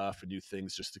of stuff and new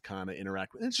things just to kind of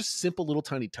interact with. And it's just simple little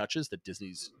tiny touches that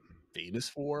Disney's famous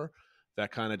for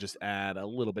that kind of just add a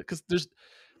little bit, because there's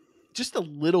just a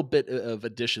little bit of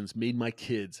additions made my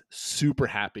kids super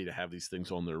happy to have these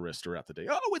things on their wrist throughout the day.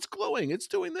 Oh, it's glowing, it's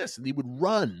doing this. And they would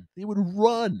run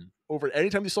over it.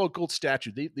 Anytime they saw a gold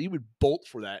statue, they would bolt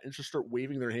for that and just start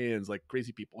waving their hands like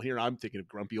crazy people. Here I'm thinking of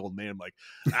grumpy old man,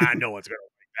 no one's going to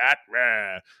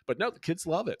that, but no, the kids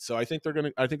love it. So I think they're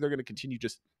gonna continue,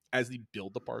 just as they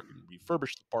build the park and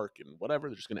refurbish the park and whatever.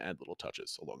 They're just gonna add little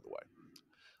touches along the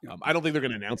way. I don't think they're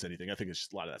gonna announce anything. I think it's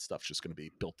just a lot of that stuff's just gonna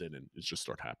be built in and it's just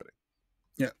start happening.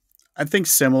 Yeah, I think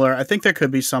similar. I think there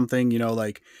could be something,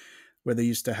 where they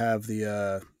used to have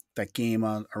the that game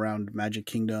around Magic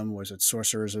Kingdom. Was it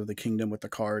Sorcerers of the Kingdom with the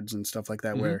cards and stuff like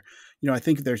that? Mm-hmm. Where, I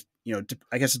think there's,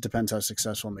 I guess it depends how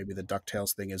successful maybe the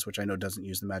DuckTales thing is, which I know doesn't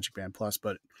use the Magic Band Plus,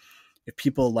 but if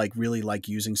people really like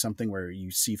using something where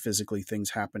you see physically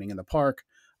things happening in the park,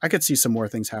 I could see some more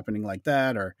things happening like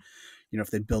that. Or, if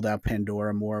they build out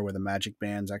Pandora more, where the Magic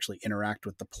Bands actually interact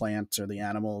with the plants or the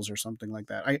animals or something like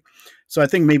that. So I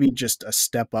think maybe just a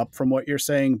step up from what you're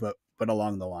saying, but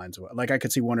along the lines of I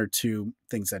could see 1 or 2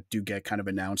 things that do get kind of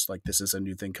announced, like this is a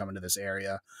new thing coming to this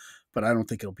area, but I don't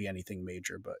think it'll be anything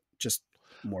major, but just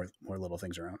more little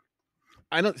things around.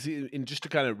 I don't see, and just to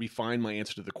kind of refine my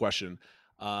answer to the question,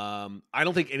 I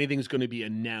don't think anything's going to be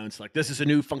announced like this is a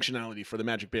new functionality for the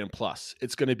Magic Band Plus.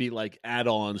 It's going to be like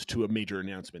add-ons to a major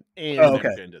announcement. And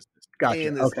Magic Band does this. Gotcha.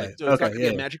 And this, so it's not going to be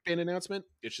a Magic Band announcement.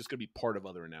 It's just going to be part of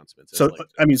other announcements. So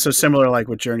so similar like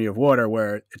with Journey of Water,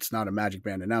 where it's not a Magic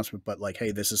Band announcement, but hey,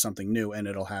 this is something new, and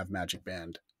it'll have Magic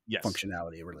Band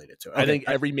functionality related to it. I think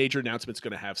every major announcement's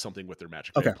going to have something with their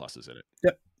Magic Band Pluses in it.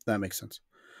 Yep, that makes sense.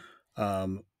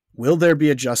 Will there be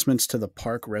adjustments to the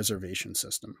park reservation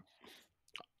system?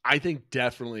 I think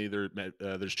definitely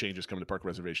there's changes coming to park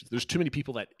reservations. There's too many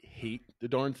people that hate the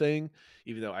darn thing,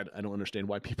 even though I don't understand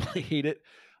why people hate it.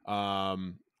 I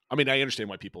mean, I understand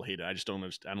why people hate it. I just don't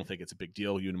understand. I don't think it's a big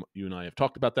deal. You and I have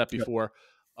talked about that before.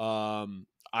 Yep.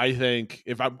 I think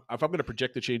if I'm going to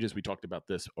project the changes, we talked about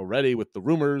this already with the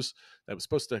rumors that was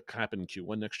supposed to happen in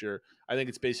Q1 next year. I think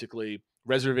it's basically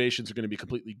reservations are going to be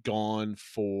completely gone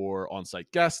for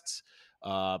on-site guests.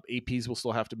 APs will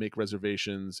still have to make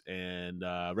reservations, and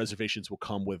reservations will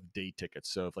come with day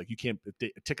tickets. So if like you can't,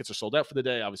 if tickets are sold out for the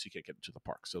day, obviously you can't get into the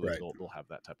park. So Right. they'll have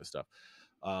that type of stuff.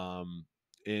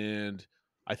 And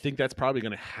I think that's probably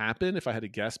going to happen, if I had to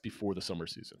guess, before the summer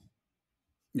season.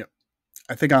 Yep.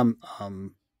 I think I'm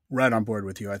right on board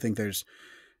with you. I think there's,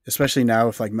 especially now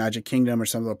if like Magic Kingdom or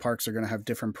some of the parks are going to have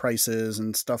different prices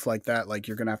and stuff like that. Like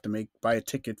you're going to have to buy a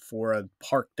ticket for a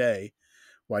park day.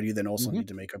 Why do you then also need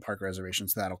to make a park reservation?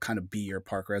 So that'll kind of be your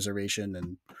park reservation,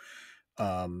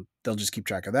 and they'll just keep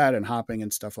track of that and hopping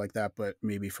and stuff like that. But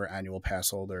maybe for annual pass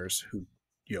holders who,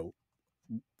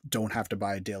 don't have to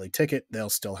buy a daily ticket, they'll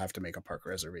still have to make a park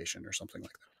reservation or something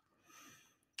like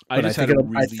that.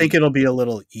 I think it'll be a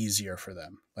little easier for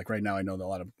them. Like right now, I know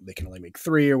that they can only make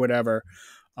 3 or whatever.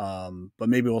 But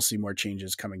maybe we'll see more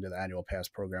changes coming to the annual pass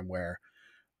program where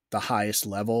the highest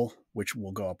level, which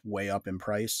will go up way up in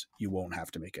price, you won't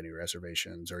have to make any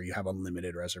reservations, or you have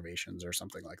unlimited reservations or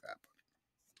something like that.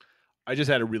 I just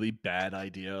had a really bad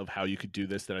idea of how you could do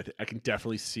this that I can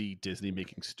definitely see Disney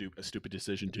making a stupid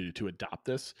decision to adopt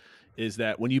this, is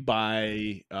that when you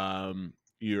buy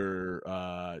your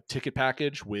ticket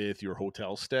package with your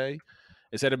hotel stay,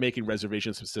 instead of making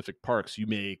reservations specific parks, you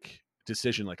make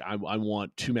decision like I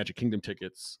want 2 Magic Kingdom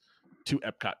tickets, 2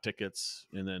 Epcot tickets,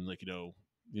 and then like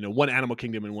 1 Animal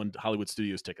Kingdom and 1 Hollywood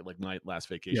Studios ticket, like my last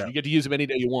vacation. Yeah. You get to use them any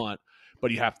day you want,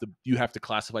 but you have to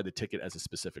classify the ticket as a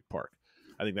specific park.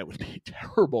 I think that would be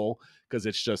terrible because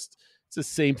it's the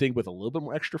same thing with a little bit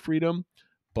more extra freedom,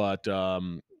 but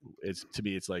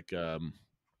it's like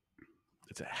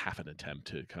it's a half an attempt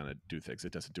to kind of do things.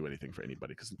 It doesn't do anything for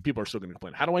anybody because people are still going to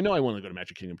complain. How do I know I want to go to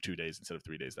Magic Kingdom 2 days instead of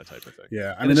 3 days? That type of thing.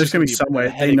 Yeah, I mean, there's going to be some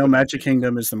way. They know Magic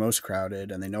Kingdom is the most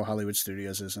crowded, and they know Hollywood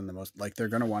Studios isn't the most. Like, they're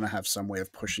going to want to have some way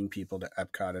of pushing people to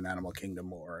Epcot and Animal Kingdom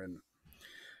more. And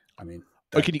I mean,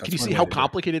 can you see how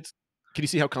complicated? Can you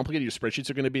see how complicated your spreadsheets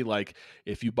are going to be? Like,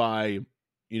 if you buy,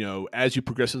 as you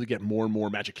progressively get more and more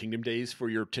Magic Kingdom days for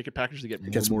your ticket package, they get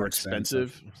more and more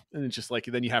expensive. And it's just like,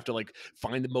 then you have to like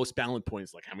find the most balance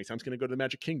points. Like, how many times can I go to the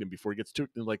Magic Kingdom before it gets to,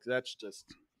 like,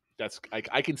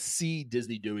 I can see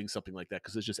Disney doing something like that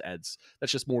because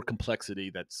that's just more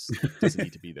complexity that doesn't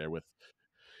need to be there, with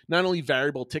not only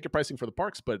variable ticket pricing for the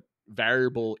parks, but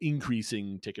variable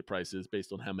increasing ticket prices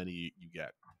based on how many you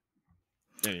get.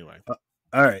 Anyway.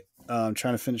 All right. I'm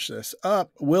trying to finish this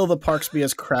up. Will the parks be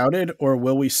as crowded, or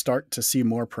will we start to see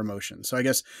more promotions? So I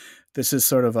guess this is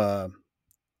sort of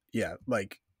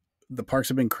like the parks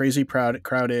have been crazy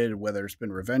crowded, whether it's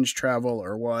been revenge travel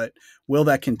or what. Will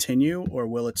that continue, or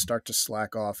will it start to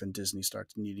slack off and Disney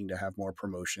starts needing to have more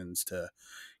promotions to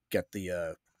get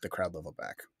the crowd level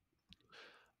back?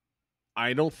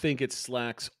 I don't think it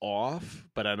slacks off,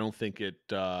 but I don't think it.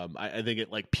 I think it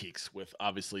like peaks with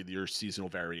obviously your seasonal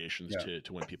variations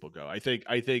to when people go. I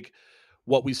think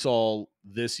what we saw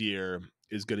this year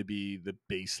is going to be the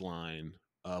baseline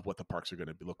of what the parks are going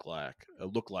to look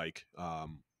like,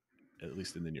 at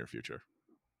least in the near future.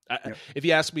 If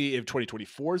you ask me if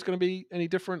 2024 is going to be any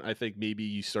different, I think maybe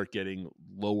you start getting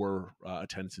lower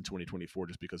attendance in 2024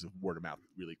 just because of word of mouth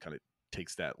really kind of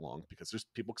takes that long, because there's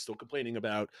people still complaining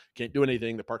about can't do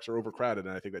anything, the parks are overcrowded,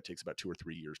 and I think that takes about 2 or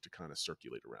 3 years to kind of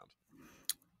circulate around.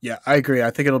 Yeah, I agree. I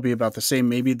think it'll be about the same.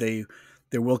 Maybe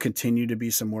there will continue to be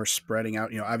some more spreading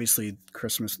out. Obviously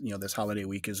Christmas, this holiday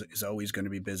week is always going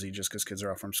to be busy just because kids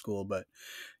are off from school. But,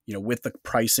 with the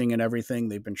pricing and everything,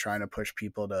 they've been trying to push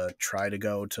people to try to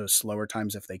go to slower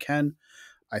times if they can.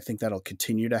 I think that'll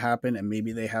continue to happen. And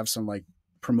maybe they have some like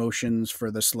promotions for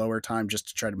the slower time just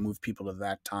to try to move people to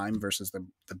that time versus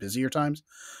the busier times.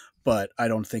 But I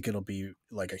don't think it'll be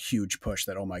like a huge push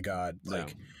that, oh my God,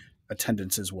 like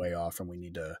attendance is way off and we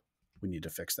need to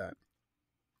fix that.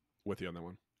 With you on that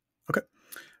one. Okay.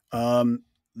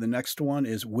 The next one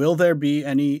is, will there be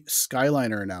any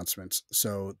Skyliner announcements?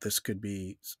 So this could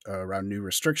be around new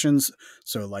restrictions.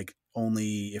 So like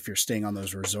only if you're staying on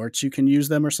those resorts, you can use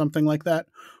them or something like that,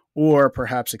 or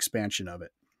perhaps expansion of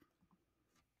it.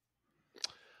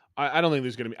 I don't think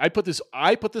there's going to be. I put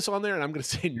this on there, and I'm going to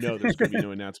say no. There's going to be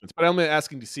no announcements. But I'm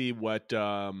asking to see what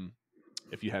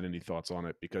if you had any thoughts on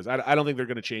it, because I don't think they're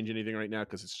going to change anything right now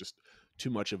because it's just too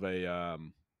much of a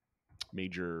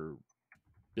major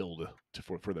build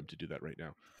for them to do that right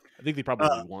now. I think they probably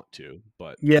want to,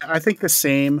 but yeah, I think the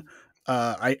same.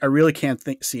 I really can't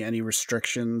see any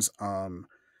restrictions.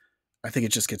 I think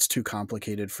it just gets too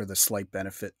complicated for the slight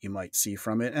benefit you might see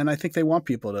from it, and I think they want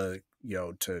people to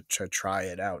to try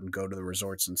it out and go to the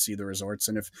resorts and see the resorts.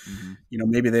 And if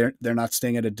maybe they're not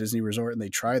staying at a Disney resort and they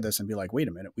try this and be like, wait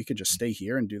a minute, we could just stay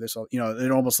here and do this all.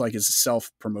 It almost like is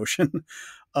self promotion.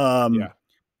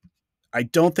 I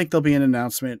don't think there'll be an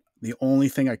announcement. The only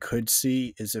thing I could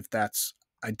see is if that's,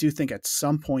 I do think at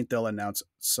some point they'll announce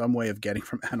some way of getting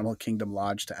from Animal Kingdom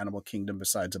Lodge to Animal Kingdom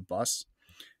besides a bus.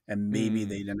 And maybe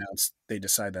they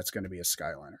decide that's going to be a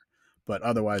Skyliner. But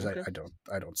otherwise, Okay.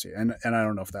 I don't see it. And I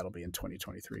don't know if that'll be in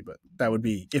 2023, but that would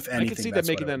be, if anything. I can see them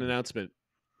making that announcement.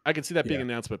 I can see that being an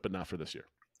announcement, but not for this year.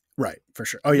 Right, for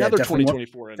sure. Oh, yeah. Another Definitely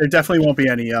 2024. There definitely won't be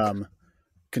any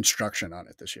construction on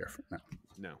it this year.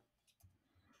 No.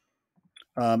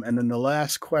 And then the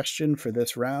last question for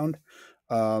this round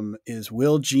is,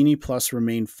 will Genie Plus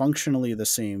remain functionally the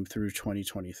same through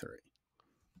 2023?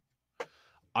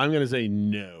 I'm going to say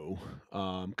no,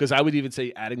 because I would even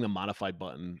say adding the modify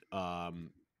button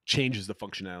changes the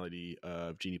functionality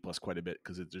of Genie Plus quite a bit,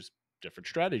 because there's different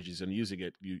strategies and using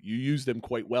it. You use them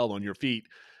quite well on your feet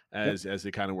as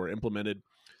they kind of were implemented.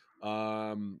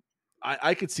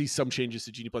 I could see some changes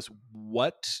to Genie Plus.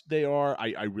 What they are,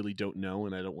 I really don't know,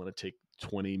 and I don't want to take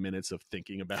 20 minutes of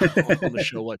thinking about on the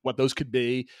show like what those could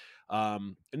be.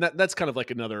 And that's kind of like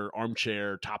another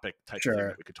armchair topic type of thing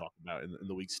that we could talk about in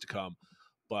the weeks to come.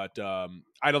 But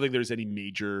I don't think there's any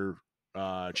major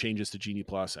changes to Genie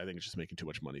Plus. I think it's just making too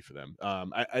much money for them.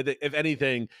 I think if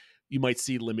anything, you might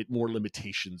see more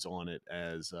limitations on it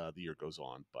as the year goes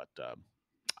on. But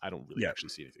I don't really actually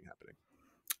see anything happening.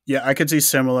 Yeah, I could see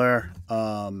similar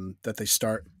that they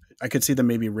start. I could see them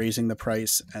maybe raising the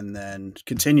price and then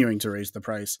continuing to raise the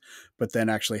price, but then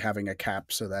actually having a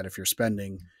cap so that if you're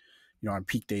spending, on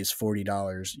peak days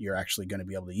 $40, you're actually going to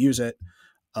be able to use it.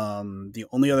 The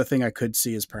only other thing I could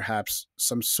see is perhaps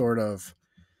some sort of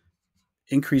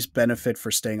increased benefit for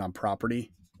staying on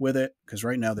property with it, because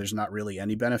right now there's not really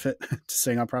any benefit to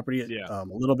staying on property. A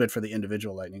little bit for the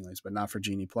individual Lightning Lanes, but not for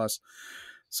Genie Plus.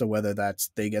 So whether that's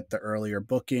they get the earlier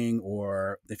booking,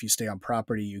 or if you stay on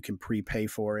property, you can prepay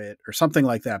for it or something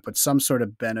like that, but some sort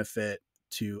of benefit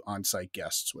to on-site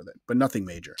guests with it, but nothing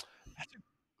major.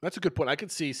 That's a good point. I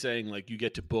could see saying like you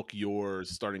get to book yours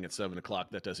starting at 7:00.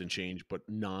 That doesn't change, but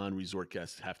non-resort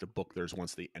guests have to book theirs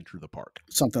once they enter the park.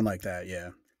 Something like that.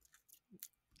 Yeah.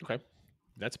 Okay.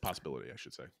 That's a possibility, I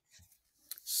should say.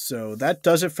 So that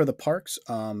does it for the parks.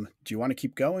 Do you want to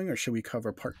keep going, or should we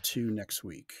cover part 2 next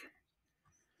week?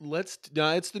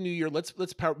 It's the new year. Let's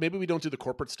power. Maybe we don't do the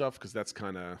corporate stuff, because that's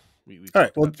kind of all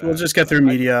right. We'll just get through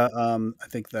media. I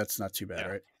think that's not too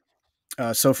bad,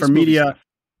 right? So for media,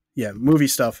 movie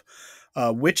stuff.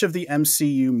 Which of the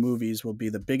MCU movies will be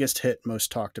the biggest hit,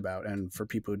 most talked about? And for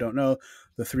people who don't know,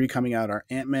 the 3 coming out are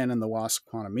Ant-Man and the Wasp: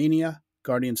 Quantumania,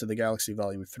 Guardians of the Galaxy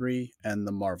Volume 3, and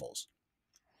The Marvels.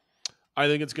 I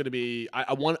think it's going to be.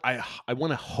 I want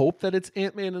to hope that it's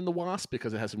Ant-Man and the Wasp,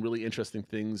 because it has some really interesting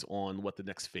things on what the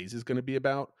next phase is going to be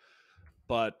about.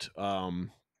 But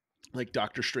like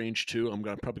Doctor Strange 2, I'm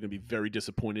probably going to be very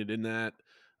disappointed in that.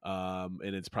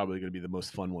 And it's probably going to be the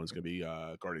most fun one. It's going to be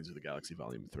Guardians of the Galaxy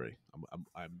Volume 3.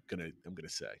 I'm gonna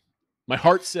say. My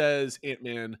heart says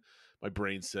Ant-Man. My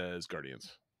brain says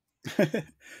Guardians.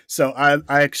 So I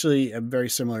actually am very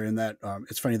similar in that.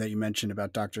 It's funny that you mentioned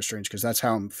about Doctor Strange, because that's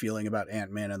how I'm feeling about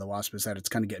Ant-Man and the Wasp, is that it's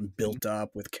kind of getting built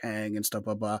up with Kang and stuff,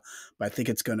 blah, blah. But I think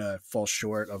it's going to fall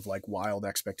short of like wild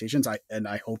expectations. I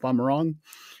hope I'm wrong,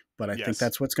 but I think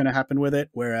that's what's going to happen with it.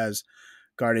 Whereas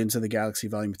Guardians of the Galaxy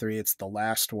Volume 3, it's the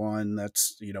last one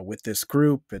that's, with this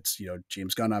group. It's,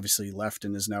 James Gunn obviously left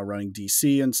and is now running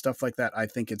DC and stuff like that. I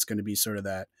think it's going to be sort of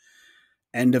that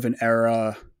end of an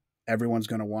era. Everyone's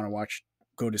going to want to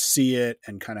go to see it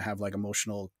and kind of have like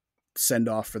emotional send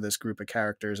off for this group of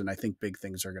characters. And I think big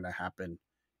things are going to happen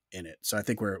in it. So I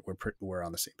think we're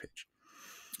on the same page.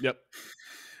 Yep.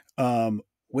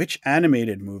 Which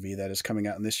animated movie that is coming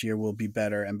out in this year will be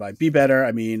better? And by be better,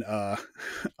 I mean,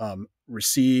 well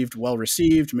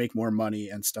received, make more money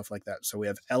and stuff like that. So we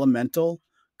have Elemental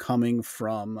coming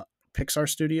from Pixar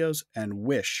Studios and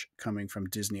Wish coming from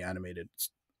Disney Animated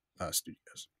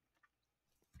Studios.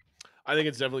 I think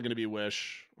it's definitely going to be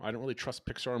Wish. I don't really trust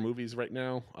Pixar movies right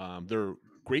now. They're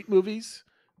great movies,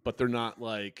 but they're not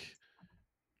like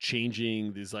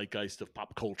changing the zeitgeist of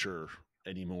pop culture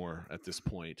anymore at this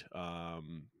point.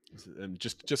 And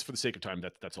just for the sake of time,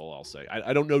 that's all I'll say.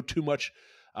 I don't know too much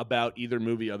about either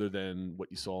movie other than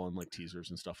what you saw in like teasers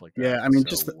and stuff like that. Yeah, I mean,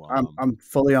 I'm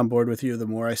fully on board with you. The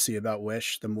more I see about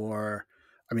Wish, the more.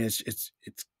 I mean, it's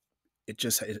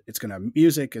going to have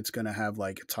music. It's going to have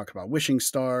like talk about wishing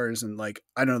stars and like,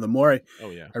 I don't know, the more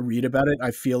I read about it,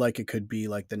 I feel like it could be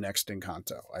like the next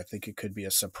Encanto. I think it could be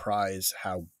a surprise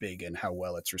how big and how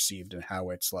well it's received and how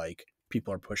it's like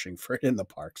people are pushing for it in the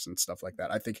parks and stuff like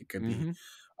that. I think it could be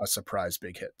a surprise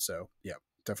big hit. So yeah,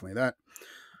 definitely that.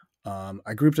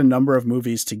 I grouped a number of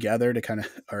movies together to kind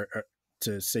of, or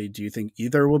to say, do you think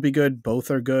either will be good,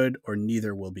 both are good, or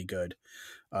neither will be good?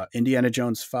 Indiana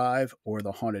Jones 5 or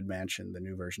The Haunted Mansion, the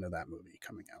new version of that movie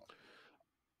coming out?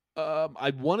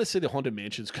 I want to say the Haunted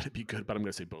Mansion is going to be good, but I'm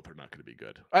going to say both are not going to be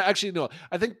good. Actually, no.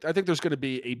 I think there's going to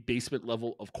be a basement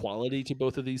level of quality to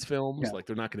both of these films. Yeah. Like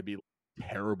they're not going to be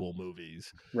terrible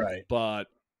movies, Right. but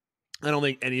I don't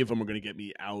think any of them are going to get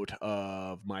me out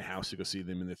of my house to go see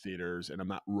them in the theaters, and I'm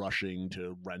not rushing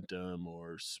to rent them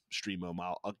or stream them.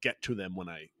 I'll get to them when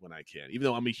I can. Even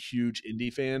though I'm a huge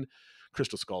indie fan,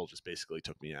 Crystal Skull just basically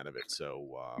took me out of it.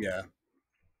 So Yeah.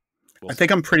 we'll I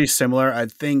think I'm pretty similar. I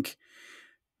think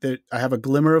that I have a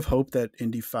glimmer of hope that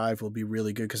Indy 5 will be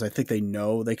really good because I think they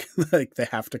know they they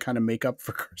have to kind of make up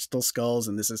for Crystal Skulls,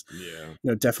 and this is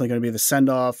definitely going to be the send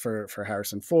off for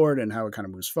Harrison Ford and how it kind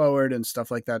of moves forward and stuff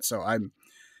like that. So I'm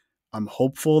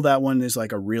hopeful that one is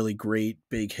like a really great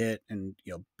big hit and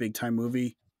big time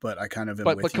movie. But I kind of am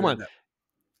with but you. come on.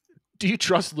 Do you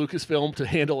trust Lucasfilm to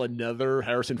handle another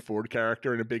Harrison Ford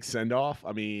character in a big send off?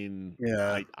 I mean,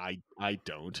 yeah, I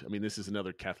don't. I mean, this is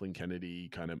another Kathleen Kennedy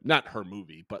kind of, not her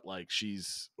movie, but like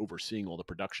she's overseeing all the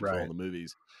production for all the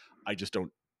movies. I just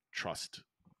don't trust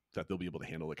that they'll be able to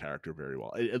handle the character very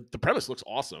well. The premise looks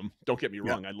awesome. Don't get me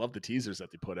wrong. I love the teasers that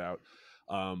they put out.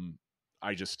 I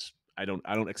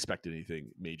don't expect anything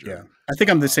major. Yeah, I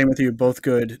think I'm the same with you. Both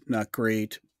good, not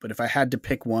great. But if I had to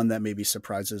pick one that maybe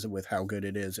surprises with how good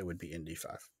it is, it would be Indy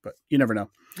 5. But you never know.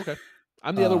 Okay,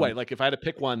 I'm the other way. Like if I had to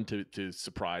pick one to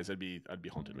surprise, I'd be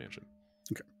Haunted Mansion.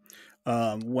 Okay.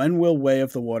 When will Way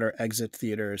of the Water exit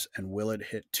theaters, and will it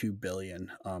hit 2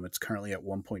 billion? It's currently at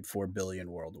 1.4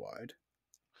 billion worldwide.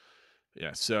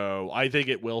 Yeah, so I think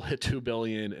it will hit 2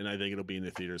 billion, and I think it'll be in the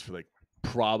theaters for like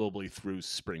probably through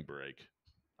spring break.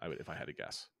 If I had to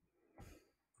guess.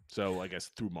 So I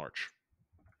guess through March,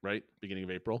 right? Beginning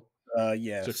of April.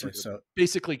 Yeah. So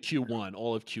basically Q1,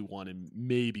 all of Q1, and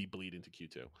maybe bleed into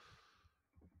Q2.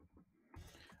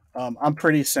 I'm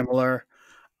pretty similar.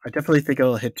 I definitely think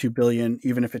it'll hit 2 billion,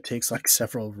 even if it takes like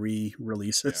several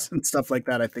re-releases and stuff like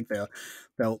that. I think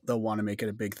they'll want to make it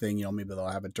a big thing. Maybe they'll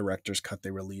have a director's cut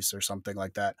they release or something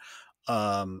like that.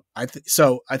 I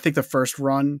think the first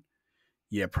run,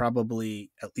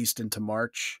 probably at least into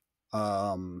March.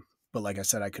 But like I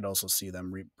said, I could also see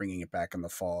them bringing it back in the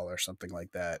fall or something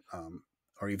like that,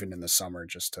 or even in the summer,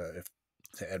 just to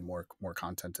add more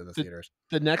content to the theaters.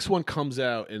 The next one comes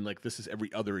out, and like this is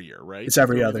every other year, right? It's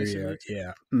every other year,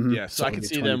 yeah. Mm-hmm. Yeah, so I can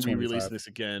see them re-releasing this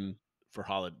again for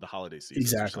the holiday season.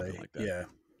 Exactly. Or something like that. Yeah.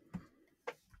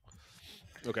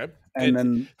 Okay. And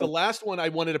then the last one I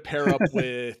wanted to pair up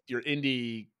with your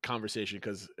indie conversation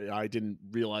because I didn't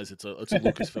realize it's a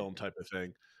Lucasfilm type of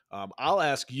thing. I'll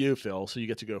ask you, Phil, so you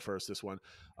get to go first this one.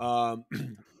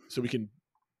 So we can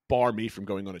bar me from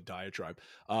going on a diatribe.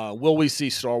 Will we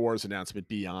see Star Wars announcement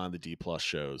beyond the D+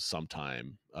 shows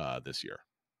sometime this year?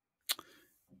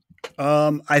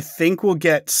 I think we'll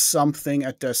get something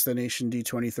at Destination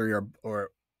D23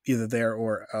 or either there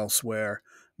or elsewhere.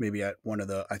 Maybe at one of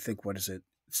the, I think, what is it?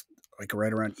 It's like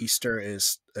right around Easter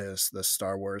is the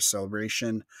Star Wars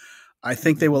celebration. I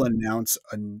think they will announce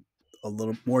a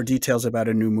little more details about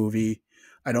a new movie.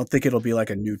 I don't think it'll be like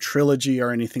a new trilogy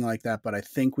or anything like that, but I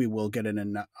think we will get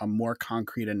a more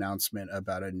concrete announcement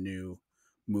about a new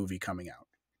movie coming out.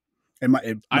 It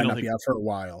might not be out for a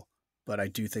while, but I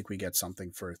do think we get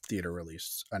something for theater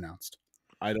release announced.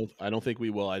 I don't think we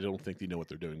will. I don't think they know what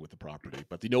they're doing with the property,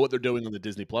 but they know what they're doing on the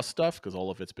Disney Plus stuff because all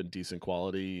of it's been decent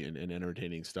quality and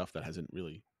entertaining stuff that hasn't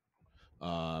really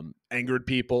angered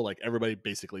people. Like everybody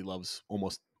basically loves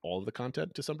almost all of the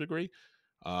content to some degree.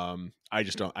 I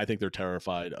just don't. I think they're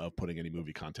terrified of putting any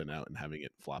movie content out and having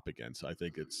it flop again. So I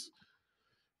think it's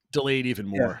delayed even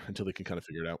more until they can kind of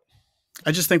figure it out.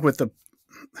 I just think with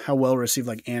how well received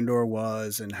like Andor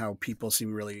was and how people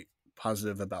seem really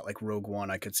positive about like Rogue One,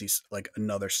 I could see like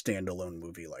another standalone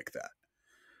movie like that.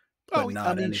 But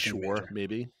not anything major.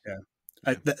 Maybe.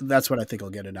 Yeah. That's what I think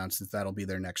will get announced. Is that'll be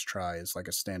their next try is like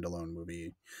a standalone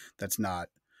movie that's not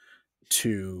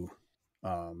too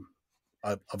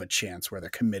of a chance where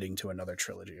they're committing to another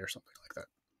trilogy or something like that.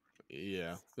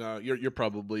 Yeah, you're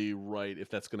probably right. If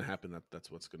that's going to happen,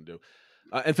 that's what's going to do.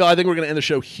 And Phil, I think we're going to end the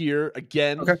show here.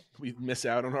 Again, we miss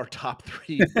out on our top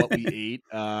 3 what we ate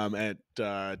at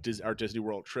our Disney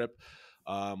World trip.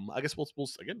 I guess we'll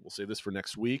save this for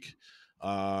next week.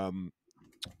 I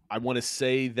want to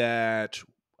say that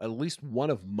at least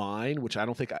one of mine, which I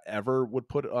don't think I ever would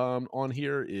put on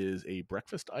here, is a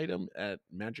breakfast item at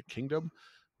Magic Kingdom,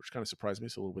 which kind of surprised me.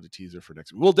 So a little bit of teaser for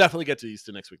next week. We'll definitely get to these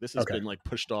to next week. This has been like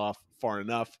pushed off far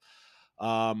enough.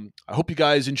 I hope you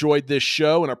guys enjoyed this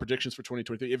show and our predictions for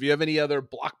 2023. If you have any other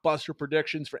blockbuster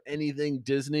predictions for anything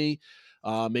Disney,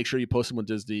 make sure you post them on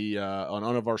Disney on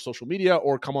one of our social media,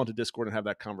 or come on to Discord and have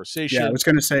that conversation. Yeah, I was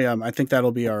going to say, I think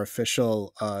that'll be our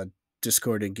official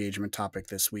Discord engagement topic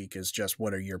this week, is just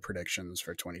what are your predictions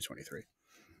for 2023?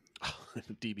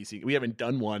 DBC. We haven't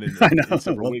done one in, I know.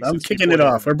 several weeks. I'm kicking it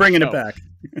off. We're bringing it back.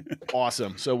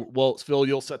 Awesome. So, well, Phil,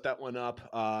 you'll set that one up.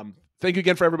 Thank you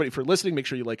again for everybody for listening. Make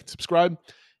sure you like and subscribe.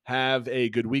 Have a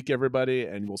good week, everybody,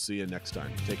 and we'll see you next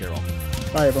time. Take care, all.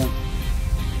 Bye, everyone.